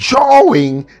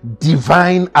enjoying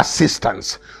divine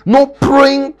assistance. No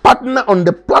praying partner on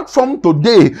the platform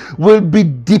today will be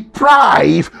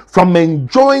deprived from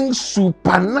enjoying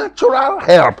supernatural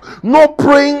help. No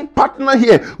praying partner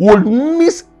here will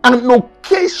miss an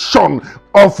occasion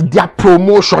of their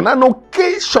promotion, an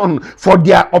occasion for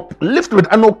their upliftment,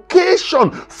 an occasion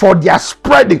for their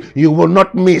spreading. You will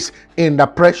not miss in the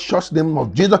precious name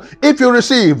of Jesus. If you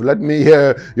receive, let me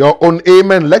hear your own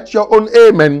amen. Let your own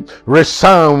amen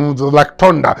resound like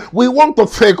thunder. We want to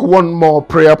take one more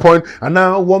prayer point, and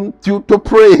I want you to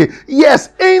pray. Yes,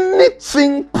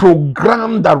 anything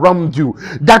programmed around you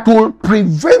that will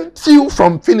prevent you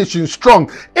from finishing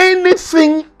strong,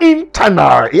 anything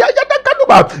internal,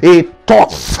 a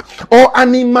thought or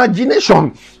an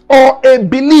imagination or a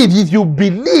belief, if you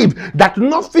believe that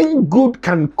nothing good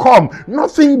can come,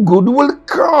 nothing good will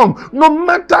come, no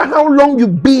matter how long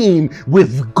you've been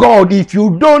with God. If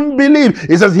you don't believe,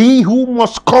 it says he who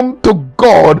must come to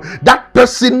God, that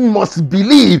person must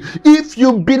believe. If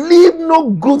you believe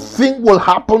no good thing will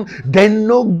happen, then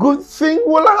no good thing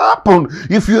will happen.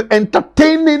 If you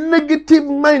entertain a negative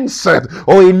mindset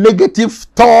or a negative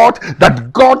thought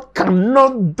that God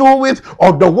cannot do it,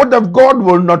 or the word of God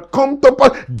will not come to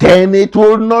pass, then it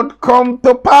will not come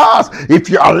to pass.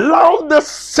 If you allow the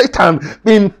Satan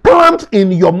implant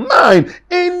in your mind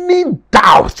any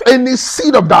doubt, any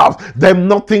seed of doubt, then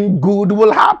nothing good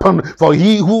will happen. For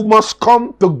he who must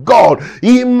come to God,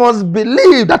 he must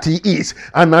believe that he is,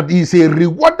 and that he is a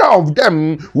rewarder of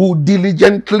them who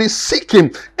diligently seek him.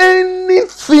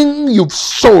 Anything you've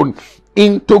sown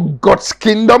into God's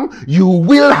kingdom, you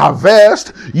will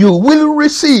harvest, you will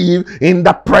receive in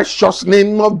the precious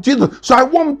name of Jesus. So I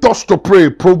want us to pray.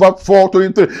 Proverbs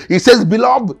 4:23, it says,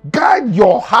 beloved, guide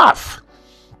your heart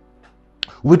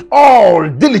with all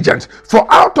diligence, for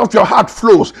out of your heart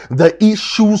flows the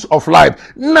issues of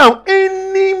life. Now,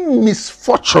 any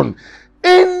misfortune,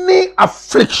 any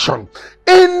affliction,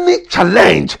 any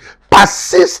challenge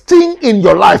persisting in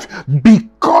your life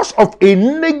because of a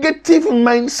negative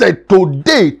mindset,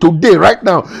 today, right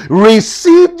now,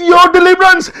 receive your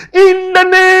deliverance in the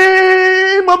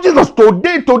name of Jesus.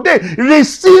 Today,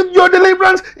 receive your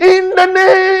deliverance in the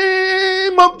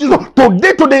name of Jesus.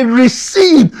 Today,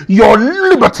 receive your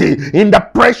liberty in the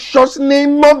precious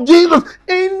name of Jesus.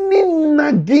 Any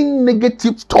nagging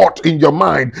negative thought in your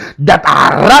mind that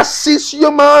harasses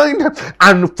your mind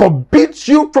and forbids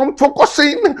you from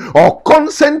focusing or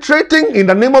concentrating, in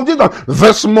the name of Jesus,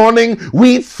 this morning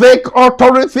we take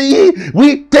authority.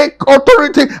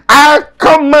 I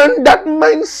command that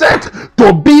mindset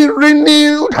to be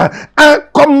renewed. I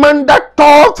command that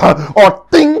thought or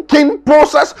thinking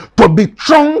process to be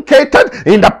truncated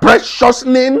in the precious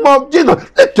name of Jesus.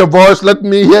 Lift your voice, let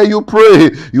me hear you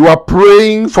pray. You are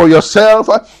praying for yourself.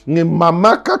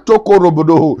 Mamaka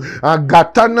tokorobodo,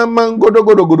 agatana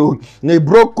mangodogodogodo,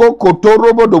 nebroko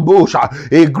kotorobodobosha,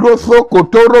 egrotho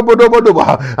kotorobodobodo,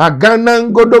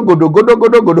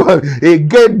 aganangodogodogodogodo,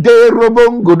 egede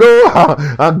robongodo,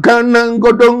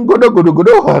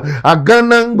 aganangodongodogodogodo,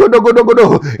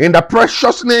 aganangodogodogodo. In the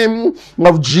precious name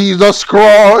of Jesus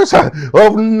Christ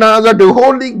of Nazareth, the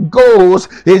Holy Ghost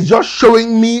is just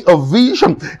showing me a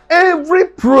vision. Every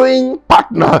praying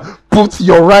partner, put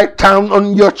your right hand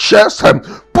on your chest.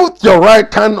 Put your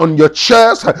right hand on your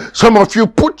chest. Some of you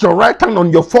put your right hand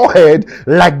on your forehead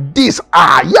like this.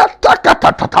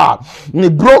 Ayatakatata.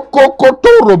 Nibroko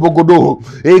kotorobogodo.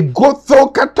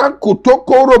 Egotho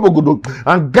katakotokorobogodo.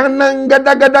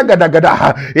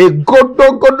 Aganangadagadagadagada.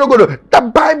 Egodogodogodo. The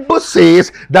Bible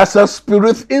says there's a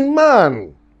spirit in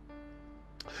man,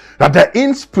 that the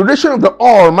inspiration of the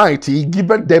Almighty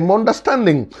giveth them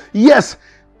understanding. Yes,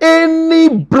 any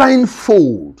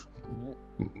blindfold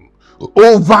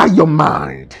over your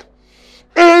mind,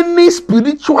 any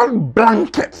spiritual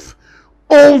blanket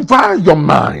over your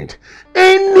mind,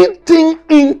 anything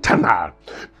internal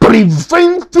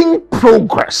preventing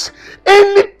progress,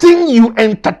 anything you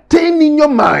entertain in your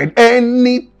mind,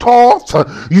 any thought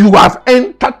you have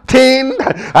entertained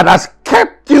that has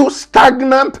kept you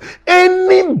stagnant,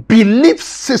 any belief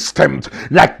system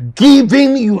like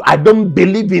giving, I don't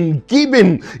believe in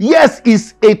giving, yes,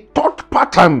 is a thought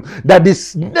pattern that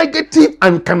is negative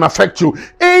and can affect you.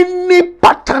 Any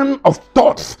pattern of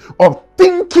thoughts, of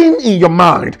thinking in your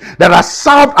mind that has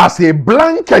served as a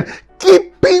blanket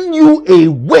keeping you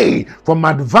away from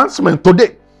advancement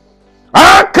today,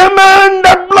 I command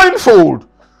that blindfold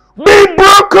be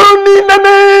broken in the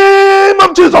name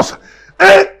of Jesus.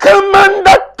 I command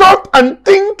that thought and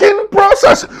thinking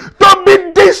process to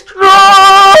be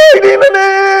destroyed in the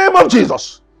name of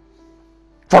Jesus.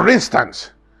 For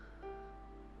instance,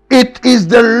 it is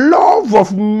the love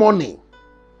of money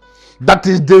that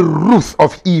is the root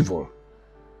of evil.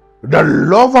 The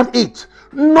love of it,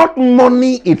 not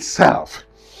money itself.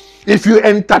 If you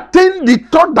entertain the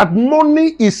thought that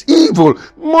money is evil,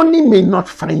 money may not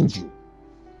find you.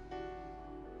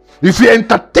 If you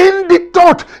entertain the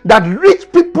thought that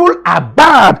rich people are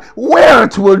bad,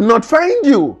 wealth will not find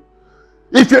you.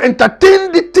 If you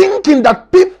entertain the thinking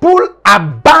that people are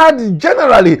bad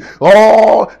generally,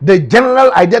 or the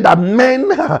general idea that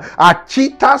men are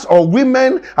cheaters or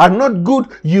women are not good,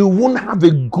 you won't have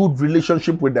a good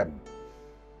relationship with them.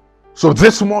 So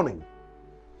this morning,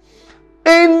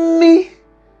 any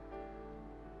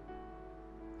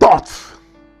thought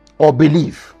or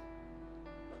belief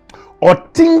or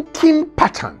thinking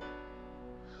pattern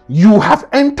you have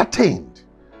entertained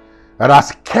that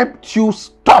has kept you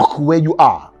stuck where you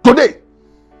are today,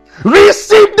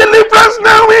 receive deliverance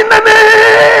now in the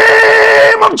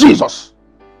name of Jesus.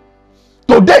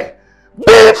 Today,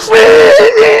 be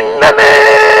free in the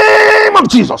name of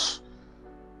Jesus.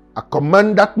 I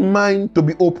command that mind to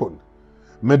be open.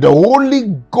 May the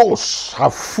Holy Ghost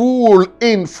have full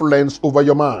influence over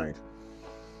your mind.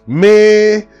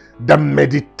 May the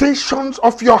meditations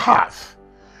of your heart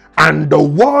and the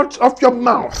words of your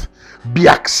mouth be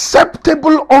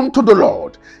acceptable unto the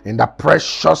Lord in the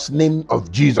precious name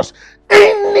of Jesus.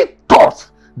 Any thought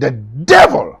the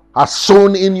devil has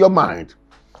sown in your mind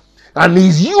and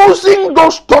is using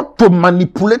those thoughts to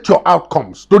manipulate your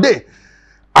outcomes, today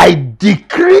I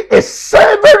decree a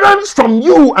severance from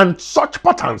you and such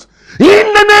patterns in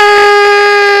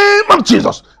the name of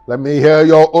Jesus. Let me hear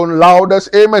your own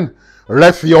loudest amen.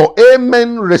 Let your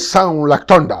amen resound like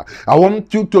thunder. I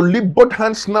want you to lift both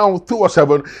hands now towards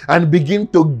heaven and begin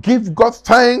to give God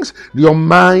thanks. Your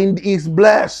mind is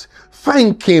blessed.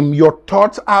 Thank Him, your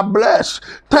thoughts are blessed.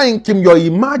 Thank Him, your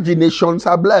imaginations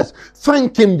are blessed.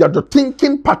 Thank Him that your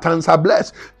thinking patterns are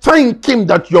blessed. Thank Him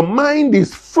that your mind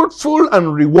is fruitful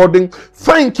and rewarding.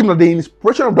 Thank Him that the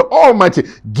inspiration of the Almighty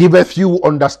giveth you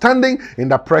understanding in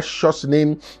the precious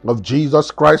name of Jesus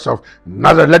Christ of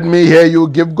Nazareth. Let me hear you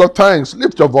give God thanks.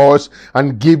 Lift your voice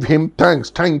and give Him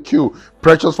thanks. Thank you.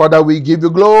 Precious Father, we give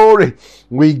you glory.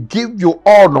 We give you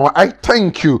honor. I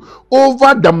thank you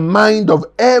over the mind of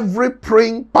every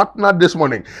praying partner this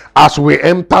morning. As we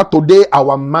enter today,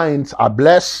 our minds are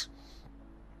blessed.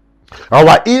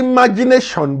 Our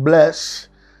imagination blessed.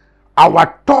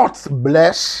 Our thoughts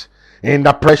blessed. In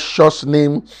the precious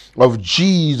name of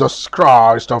Jesus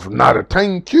Christ of Nazareth.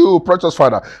 Thank you, precious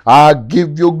Father. I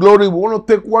give you glory. We want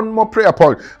to take one more prayer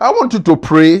point. I want you to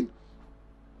pray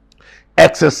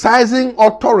exercising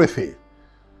authority.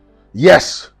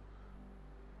 Yes,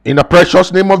 in the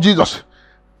precious name of Jesus,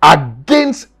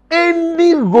 against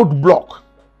any roadblock,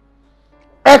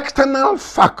 external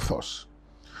factors,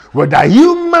 whether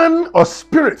human or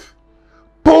spirit,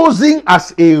 posing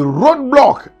as a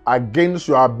roadblock against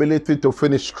your ability to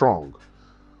finish strong.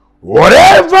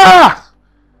 Whatever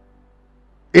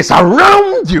is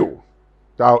around you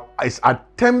that is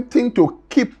attempting to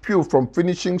keep you from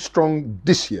finishing strong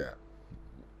this year,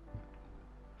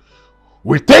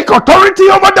 we take authority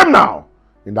over them now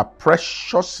in the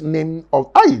precious name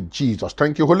of Jesus.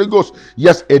 Thank you, Holy Ghost.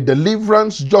 Yes, a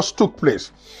deliverance just took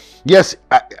place. Yes,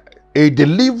 a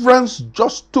deliverance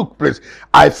just took place.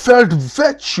 I felt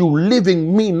virtue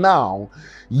leaving me now.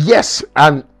 Yes,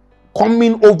 and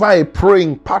coming over a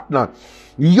praying partner.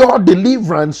 Your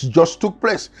deliverance just took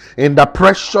place in the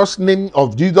precious name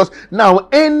of Jesus. Now,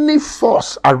 any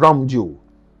force around you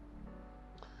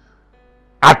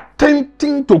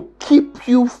attempting to keep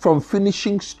you from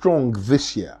finishing strong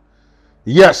this year.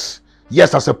 Yes,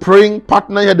 as a praying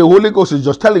partner here, the Holy Ghost is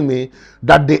just telling me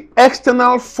that the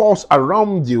external force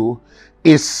around you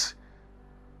is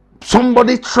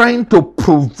Somebody trying to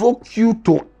provoke you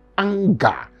to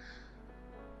anger.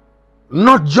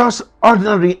 Not just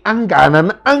ordinary anger, and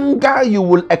an anger you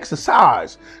will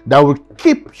exercise that will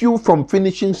keep you from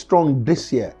finishing strong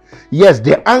this year. Yes,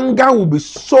 the anger will be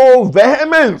so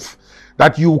vehement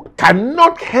that you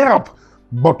cannot help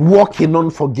but walk in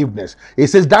unforgiveness. It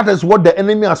says that is what the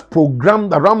enemy has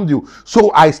programmed around you.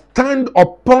 So I stand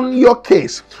upon your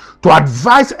case to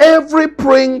advise every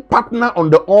praying partner on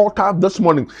the altar this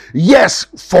morning. Yes,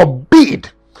 forbid,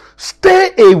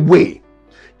 stay away,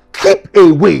 keep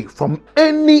away from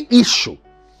any issue,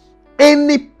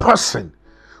 any person,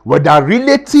 whether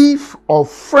relative or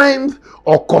friend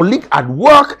or colleague at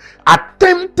work,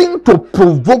 attempting to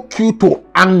provoke you to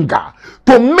anger,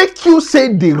 to make you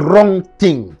say the wrong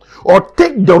thing or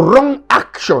take the wrong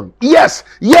action. Yes,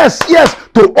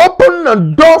 to open a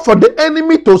door for the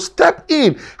enemy to step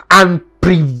in and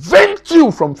prevent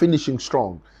you from finishing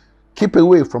strong. Keep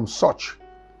away from such,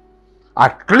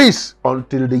 at least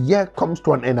until the year comes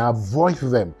to an end. Avoid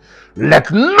them.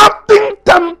 Let nothing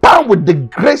tamper with the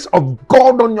grace of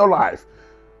God on your life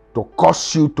to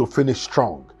cause you to finish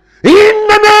strong. In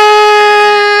the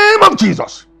name of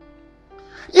Jesus.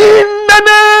 In the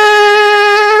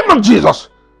name of Jesus.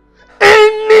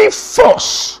 Any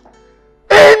force,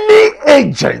 any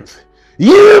agent,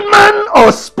 human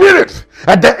or spirit,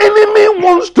 that the enemy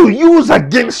wants to use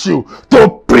against you to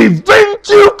prevent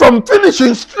you from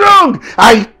finishing strong,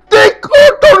 I take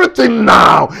authority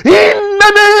now in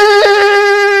the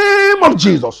name of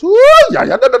Jesus.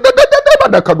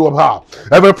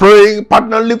 Every praying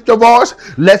partner, lift your voice.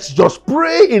 Let's just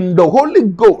pray in the Holy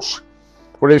Ghost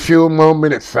for a few more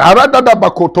minutes. I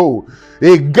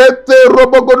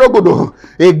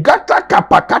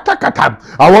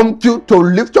want you to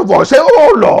lift your voice. Say,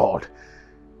 oh Lord,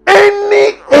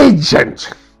 any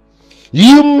agent,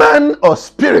 human or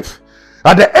spirit,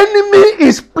 that the enemy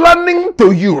is planning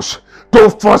to use to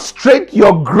frustrate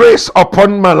your grace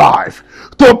upon my life,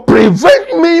 to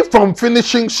prevent me from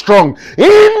finishing strong,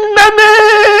 in the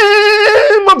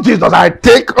name of Jesus, I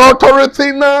take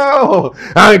authority now.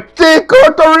 I take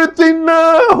authority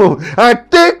now. I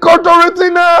take authority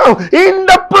now in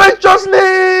the precious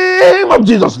name of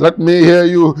Jesus. Let me hear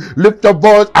you lift your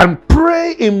voice and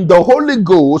pray in the Holy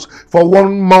Ghost for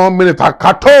one more minute.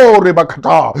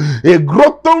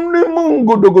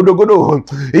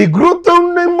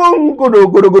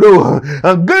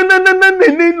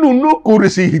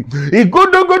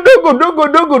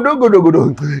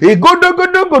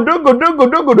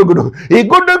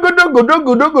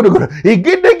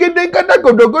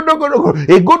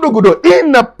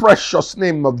 In the precious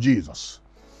name of Jesus.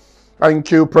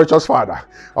 Thank you, precious Father.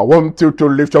 I want you to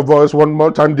lift your voice one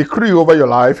more time. Decree over your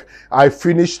life. I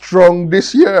finish strong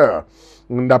this year.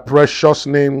 In the precious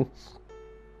name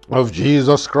of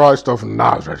Jesus Christ of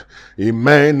Nazareth.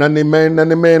 Amen and amen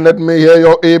and amen. Let me hear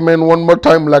your amen one more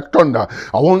time like thunder.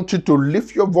 I want you to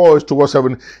lift your voice towards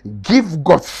heaven. Give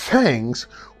God thanks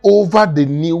over the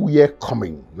new year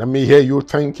coming. Let me hear you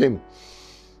thank Him.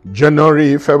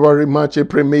 January, February, March,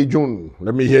 April, May, June.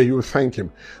 Let me hear you thank Him.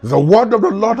 The word of the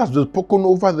Lord has been spoken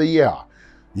over the year.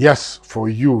 Yes, for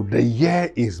you, the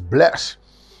year is blessed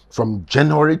from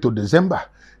January to December.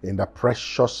 In the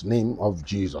precious name of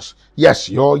Jesus. Yes,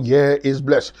 your year is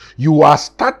blessed. You are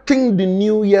starting the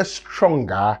new year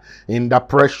stronger in the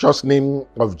precious name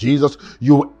of Jesus.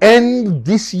 You end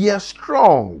this year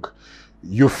strong.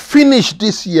 You finish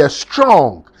this year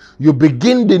strong. You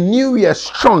begin the new year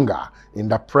stronger in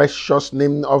the precious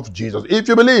name of Jesus. If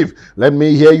you believe, let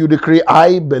me hear you decree,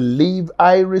 I believe,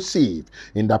 I receive,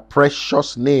 in the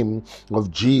precious name of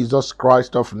Jesus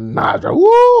Christ of Nazareth.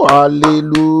 Woo,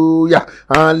 hallelujah,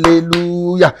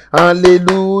 hallelujah,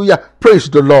 hallelujah. Praise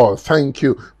the Lord. Thank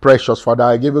you, precious Father.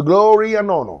 I give you glory and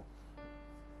honor.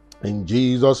 In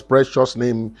Jesus' precious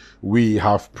name we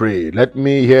have prayed. Let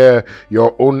me hear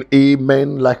your own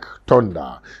amen like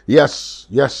thunder. Yes,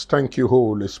 thank you,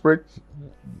 Holy Spirit.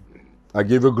 I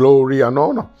give you glory and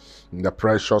honor in the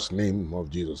precious name of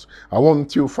Jesus. I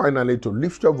want you finally to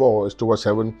lift your voice towards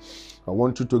heaven. I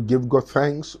want you to give God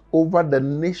thanks over the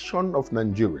nation of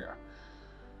Nigeria,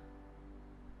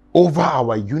 over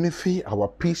our unity, our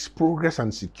peace, progress,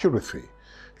 and security.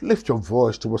 Lift your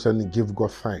voice towards heaven and give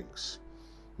God thanks.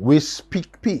 We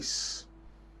speak peace.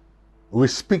 We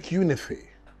speak unity.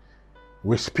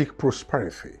 We speak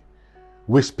prosperity.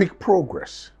 We speak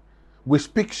progress. We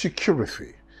speak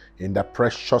security. In the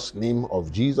precious name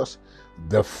of Jesus,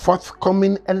 the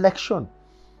forthcoming election,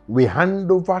 we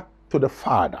hand over to the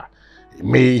Father.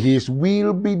 May His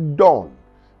will be done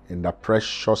in the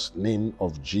precious name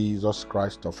of Jesus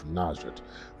Christ of Nazareth.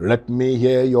 Let me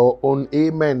hear your own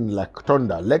amen like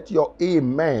thunder. Let your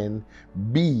amen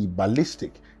be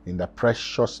ballistic in the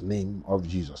precious name of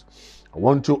Jesus. I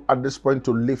want you at this point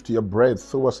to lift your breath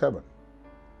towards heaven.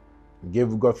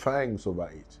 Give God thanks over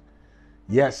it.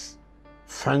 Yes,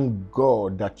 thank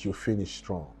God that you finish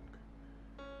strong.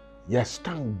 Yes,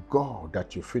 thank God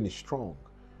that you finish strong.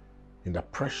 In the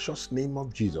precious name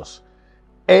of Jesus,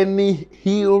 any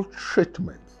ill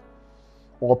treatment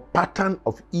or pattern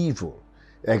of evil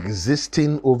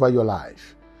existing over your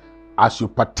life, as you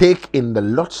partake in the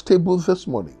Lord's table this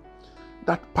morning,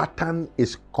 that pattern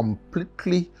is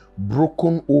completely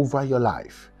broken over your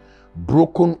life,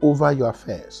 broken over your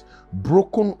affairs,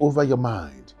 broken over your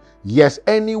mind. Yes,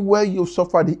 anywhere you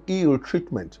suffer the ill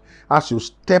treatment, as you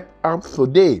step out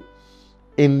today,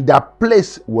 in that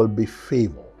place will be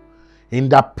favor. In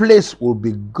that place will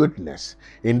be goodness.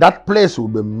 In that place will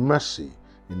be mercy.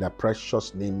 In the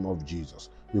precious name of Jesus.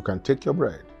 You can take your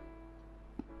bread.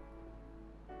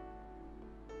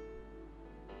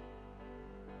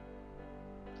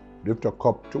 Lift your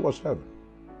cup towards heaven.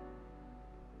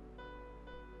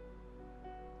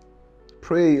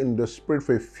 Pray in the Spirit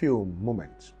for a few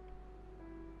moments.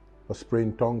 Let's pray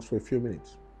in tongues for a few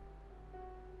minutes.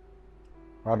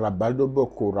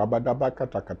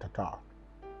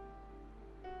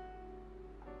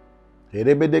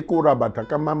 Erebede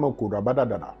kurabataka mama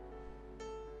kurabadadada.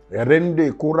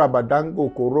 Erende kurabadango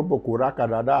korobo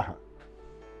kurakadadaha.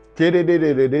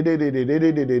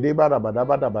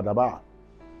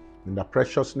 In the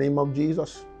precious name of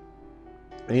Jesus.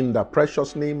 In the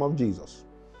precious name of Jesus.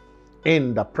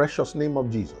 In the precious name of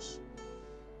Jesus.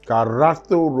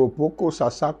 Karato ropoko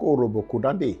sasako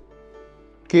robokudande.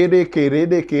 Kere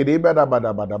kerede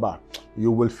kerebadabadabadaba.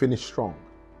 You will finish strong.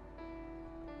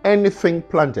 Anything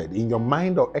planted in your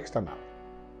mind or external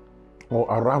or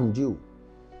around you,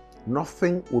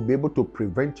 nothing will be able to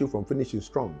prevent you from finishing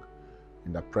strong.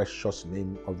 In the precious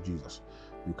name of Jesus,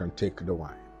 you can take the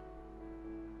wine.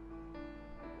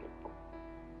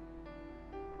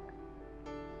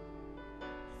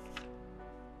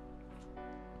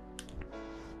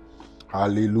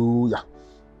 Hallelujah.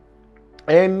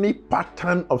 Any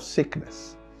pattern of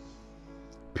sickness,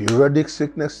 periodic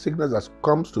sickness that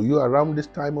comes to you around this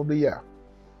time of the year,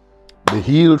 be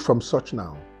healed from such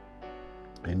now.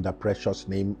 In the precious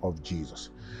name of Jesus.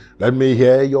 Let me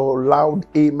hear your loud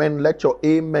amen. Let your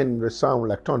amen resound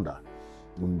like thunder.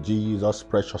 In Jesus'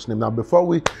 precious name. Now, before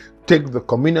we take the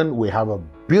communion, we have a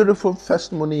beautiful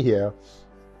testimony here.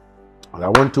 And I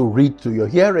want to read to your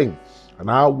hearing.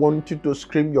 And I want you to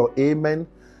scream your amen,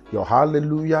 your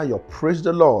hallelujah, your praise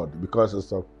the Lord, because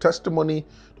it's a testimony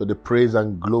to the praise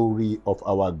and glory of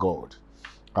our God.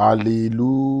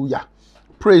 Hallelujah.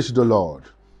 Praise the Lord.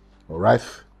 All right.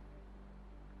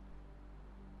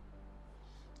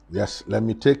 Yes, let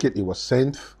me take it. It was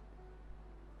sent.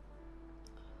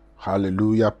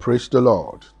 Hallelujah. Praise the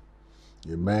Lord.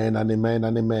 Amen and amen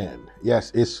and amen.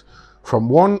 Yes, it's from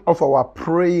one of our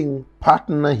praying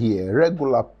partner here,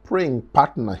 regular praying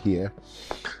partner here.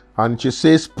 And she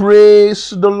says, praise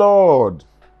the Lord.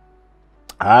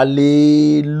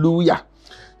 Hallelujah.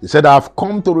 He said, I've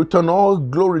come to return all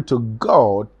glory to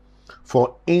God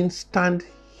for instant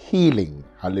healing.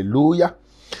 Hallelujah.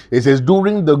 It says,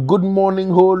 during the Good Morning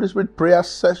Holy Spirit prayer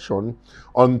session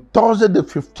on Thursday the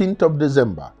 15th of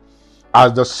December,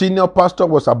 as the senior pastor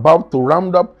was about to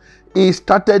round up, he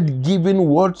started giving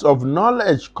words of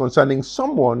knowledge concerning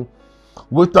someone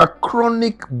with a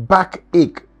chronic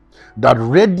backache that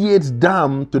radiates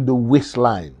down to the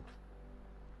waistline.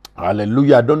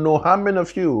 Hallelujah. I don't know how many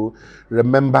of you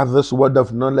remember this word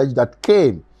of knowledge that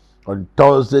came on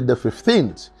Thursday the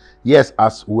 15th. Yes,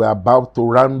 as we're about to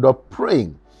round up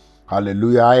praying.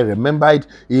 Hallelujah. I remember it.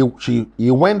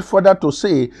 He went further to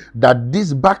say that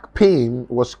this back pain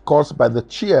was caused by the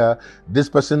chair this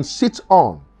person sits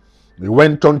on. He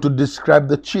went on to describe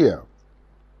the chair.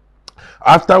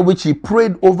 After which he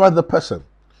prayed over the person.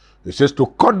 He says, to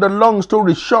cut the long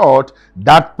story short,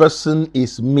 that person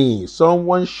is me.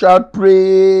 Someone shout,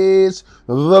 praise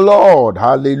the Lord.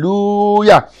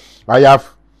 Hallelujah. I have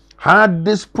had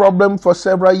this problem for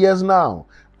several years now,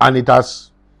 and it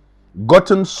has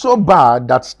gotten so bad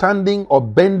that standing or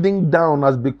bending down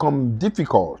has become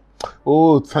difficult.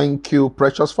 Oh, thank you,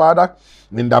 precious Father.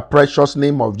 In the precious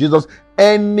name of Jesus,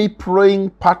 any praying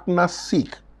partner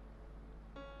sick,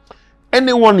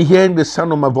 anyone hearing the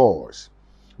sound of my voice,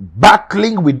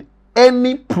 battling with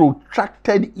any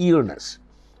protracted illness,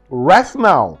 right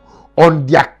now, on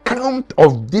the account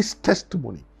of this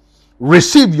testimony,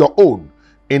 receive your own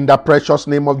in the precious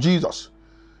name of Jesus.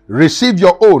 Receive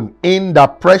your own in the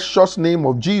precious name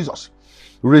of Jesus.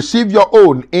 Receive your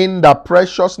own in the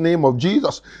precious name of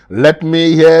Jesus. Let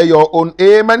me hear your own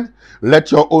amen.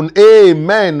 Let your own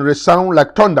amen resound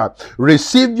like thunder.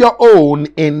 Receive your own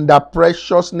in the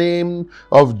precious name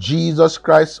of Jesus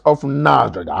Christ of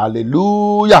Nazareth.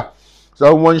 Hallelujah.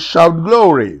 Someone shout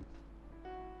glory.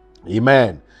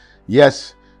 Amen.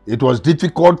 Yes, it was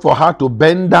difficult for her to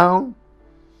bend down,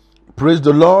 praise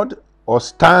the Lord, or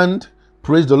stand,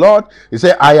 praise the Lord. He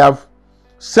said, I have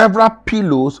several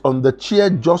pillows on the chair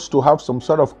just to have some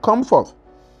sort of comfort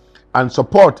and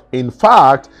support. In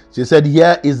fact, she said,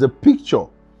 here is the picture.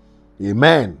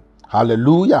 Amen.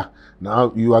 Hallelujah.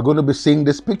 Now you are going to be seeing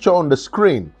this picture on the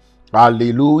screen.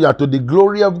 Hallelujah. To the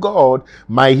glory of God,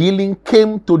 my healing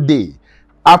came today.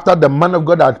 After the man of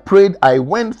God had prayed, I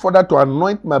went further to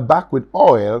anoint my back with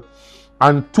oil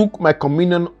and took my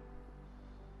communion,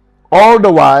 all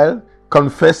the while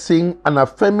confessing and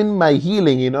affirming my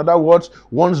healing. In other words,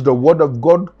 once the word of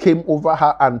God came over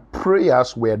her and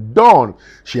prayers were done,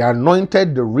 she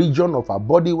anointed the region of her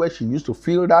body where she used to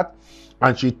feel that,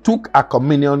 and she took a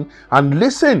communion. And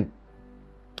listen,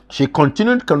 she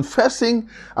continued confessing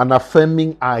and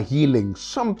affirming her healing.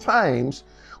 Sometimes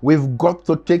we've got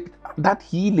to take that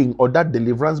healing or that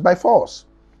deliverance by force.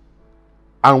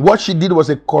 And what she did was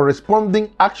a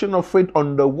corresponding action of faith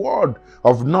on the word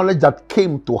of knowledge that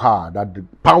came to her, that the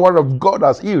power of God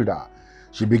has healed her.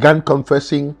 She began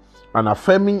confessing and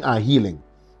affirming her healing.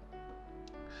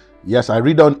 Yes, I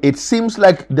read on, it seems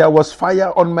like there was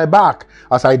fire on my back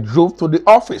as I drove to the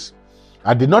office.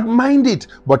 I did not mind it,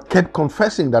 but kept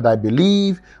confessing that I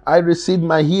believe I received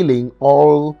my healing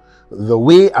all the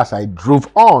way as I drove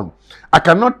on. I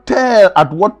cannot tell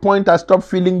at what point I stopped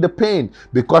feeling the pain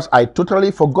because I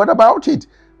totally forgot about it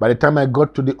by the time I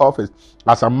got to the office.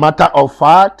 As a matter of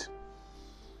fact,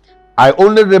 I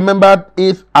only remembered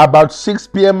it about 6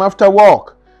 p.m. after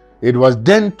work. It was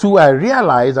then too I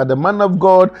realized that the man of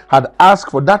God had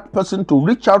asked for that person to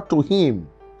reach out to him.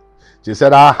 She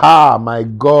said, aha, my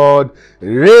God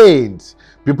reigns.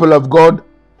 People of God,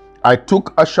 I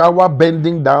took a shower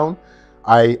bending down.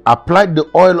 I applied the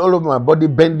oil all over my body,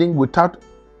 bending without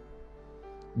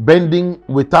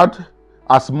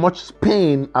as much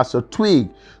pain as a twig.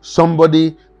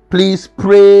 Somebody, please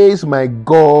praise my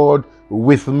God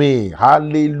with me.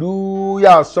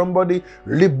 Hallelujah. Somebody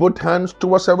lift both hands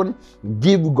towards heaven.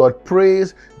 Give God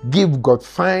praise. Give God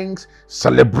thanks.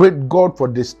 Celebrate God for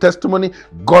this testimony.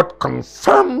 God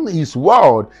confirmed his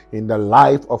word in the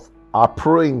life of our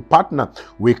praying partner.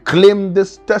 We claim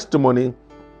this testimony,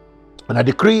 and I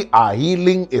decree our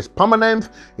healing is permanent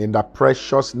in the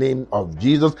precious name of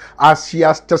Jesus. As she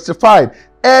has testified,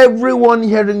 everyone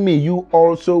hearing me, you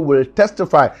also will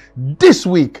testify this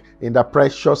week in the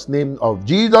precious name of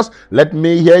Jesus. Let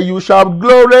me hear you shout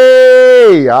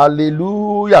glory.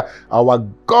 Hallelujah. Our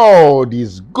God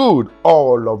is good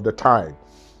all of the time.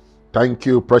 Thank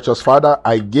you, precious Father.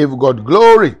 I give God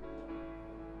glory.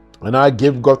 And I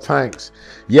give God thanks.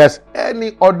 Yes,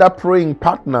 any other praying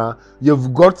partner,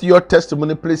 you've got your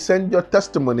testimony. Please send your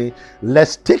testimony.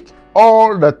 Let's take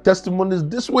all the testimonies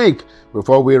this week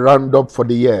before we round up for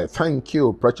the year. Thank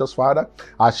you, precious Father.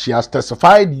 As she has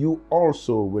testified, you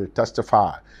also will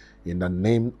testify in the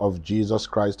name of Jesus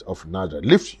Christ of Nazareth.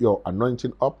 Lift your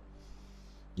anointing up.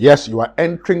 Yes, you are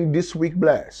entering this week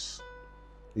blessed.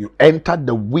 You enter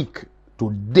the week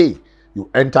today.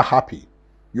 You enter happy.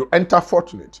 You enter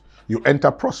fortunate. You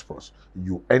enter prosperous.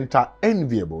 You enter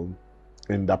enviable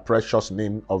in the precious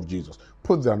name of Jesus.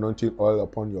 Put the anointing oil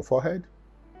upon your forehead.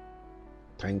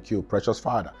 Thank you, precious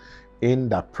Father. In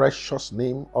the precious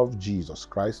name of Jesus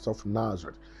Christ of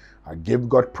Nazareth, I give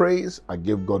God praise. I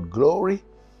give God glory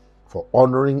for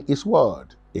honoring his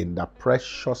word in the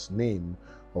precious name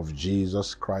of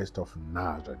Jesus Christ of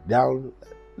Nazareth. Now,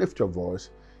 lift your voice.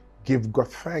 Give God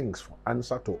thanks for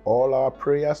answer to all our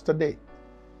prayers today.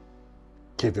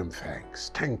 Give him thanks.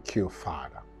 Thank you,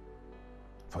 Father,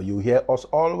 for you hear us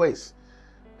always.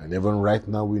 And even right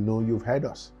now, we know you've heard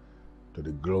us, to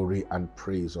the glory and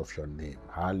praise of your name.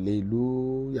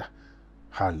 Hallelujah.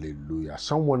 Hallelujah.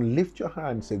 Someone lift your hand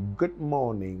and say, good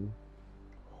morning,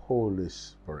 Holy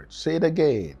Spirit. Say it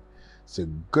again. Say,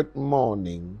 good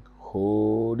morning,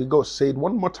 Holy Ghost. Say it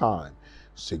one more time.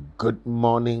 Say, good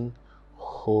morning,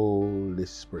 Holy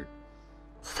Spirit.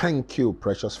 Thank you,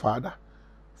 precious Father,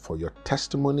 for your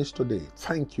testimonies today.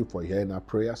 Thank you for hearing our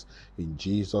prayers. In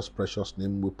Jesus' precious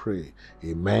name we pray.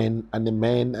 Amen and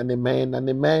amen and amen and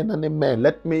amen and amen.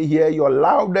 Let me hear your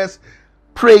loudest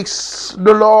praise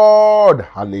the Lord.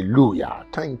 Hallelujah.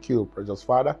 Thank you, precious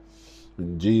Father.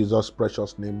 In Jesus'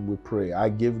 precious name we pray. I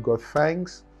give God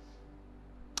thanks.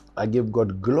 I give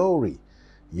God glory.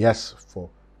 Yes, for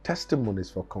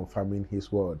testimonies, for confirming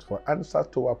his word, for answers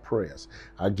to our prayers.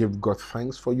 I give God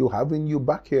thanks for you, having you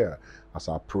back here as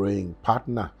our praying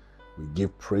partner. We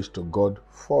give praise to God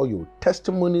for you.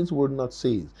 Testimonies will not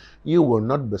cease. You will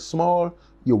not be small.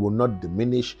 You will not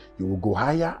diminish. You will go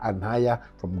higher and higher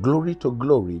from glory to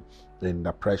glory in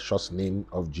the precious name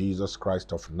of Jesus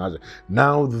Christ of Nazareth.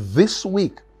 Now, this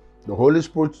week, the Holy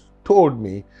Spirit told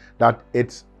me that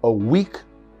it's a week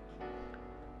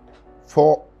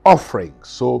for offering.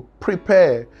 So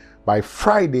prepare. By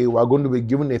Friday, we're going to be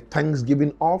giving a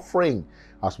Thanksgiving offering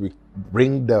as we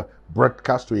bring the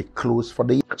broadcast to a close for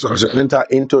the year. So as you enter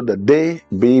into the day,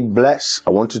 be blessed.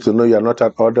 I want you to know you are not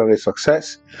an ordinary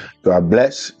success. You are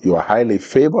blessed. You are highly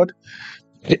favored.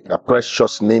 In the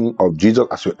precious name of Jesus,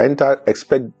 as you enter,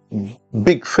 expect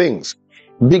big things,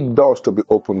 big doors to be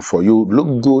opened for you.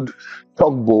 Look good,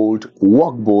 talk bold,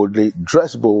 walk boldly,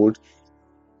 dress bold,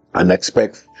 and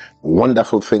expect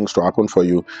wonderful things to happen for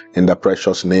you in the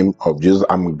precious name of Jesus.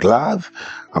 I'm glad,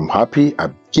 I'm happy.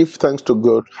 I give thanks to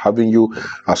God having you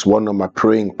as one of my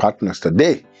praying partners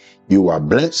today. You are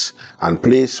blessed, and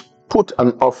please put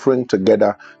an offering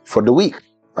together for the week.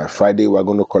 By Friday, we're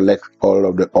going to collect all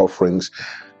of the offerings,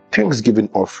 Thanksgiving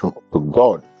offering to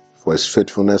God for his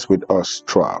faithfulness with us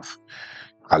throughout.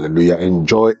 Hallelujah.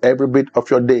 Enjoy every bit of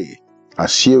your day. I'll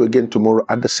see you again tomorrow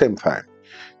at the same time.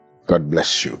 God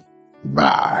bless you.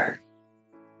 Bye.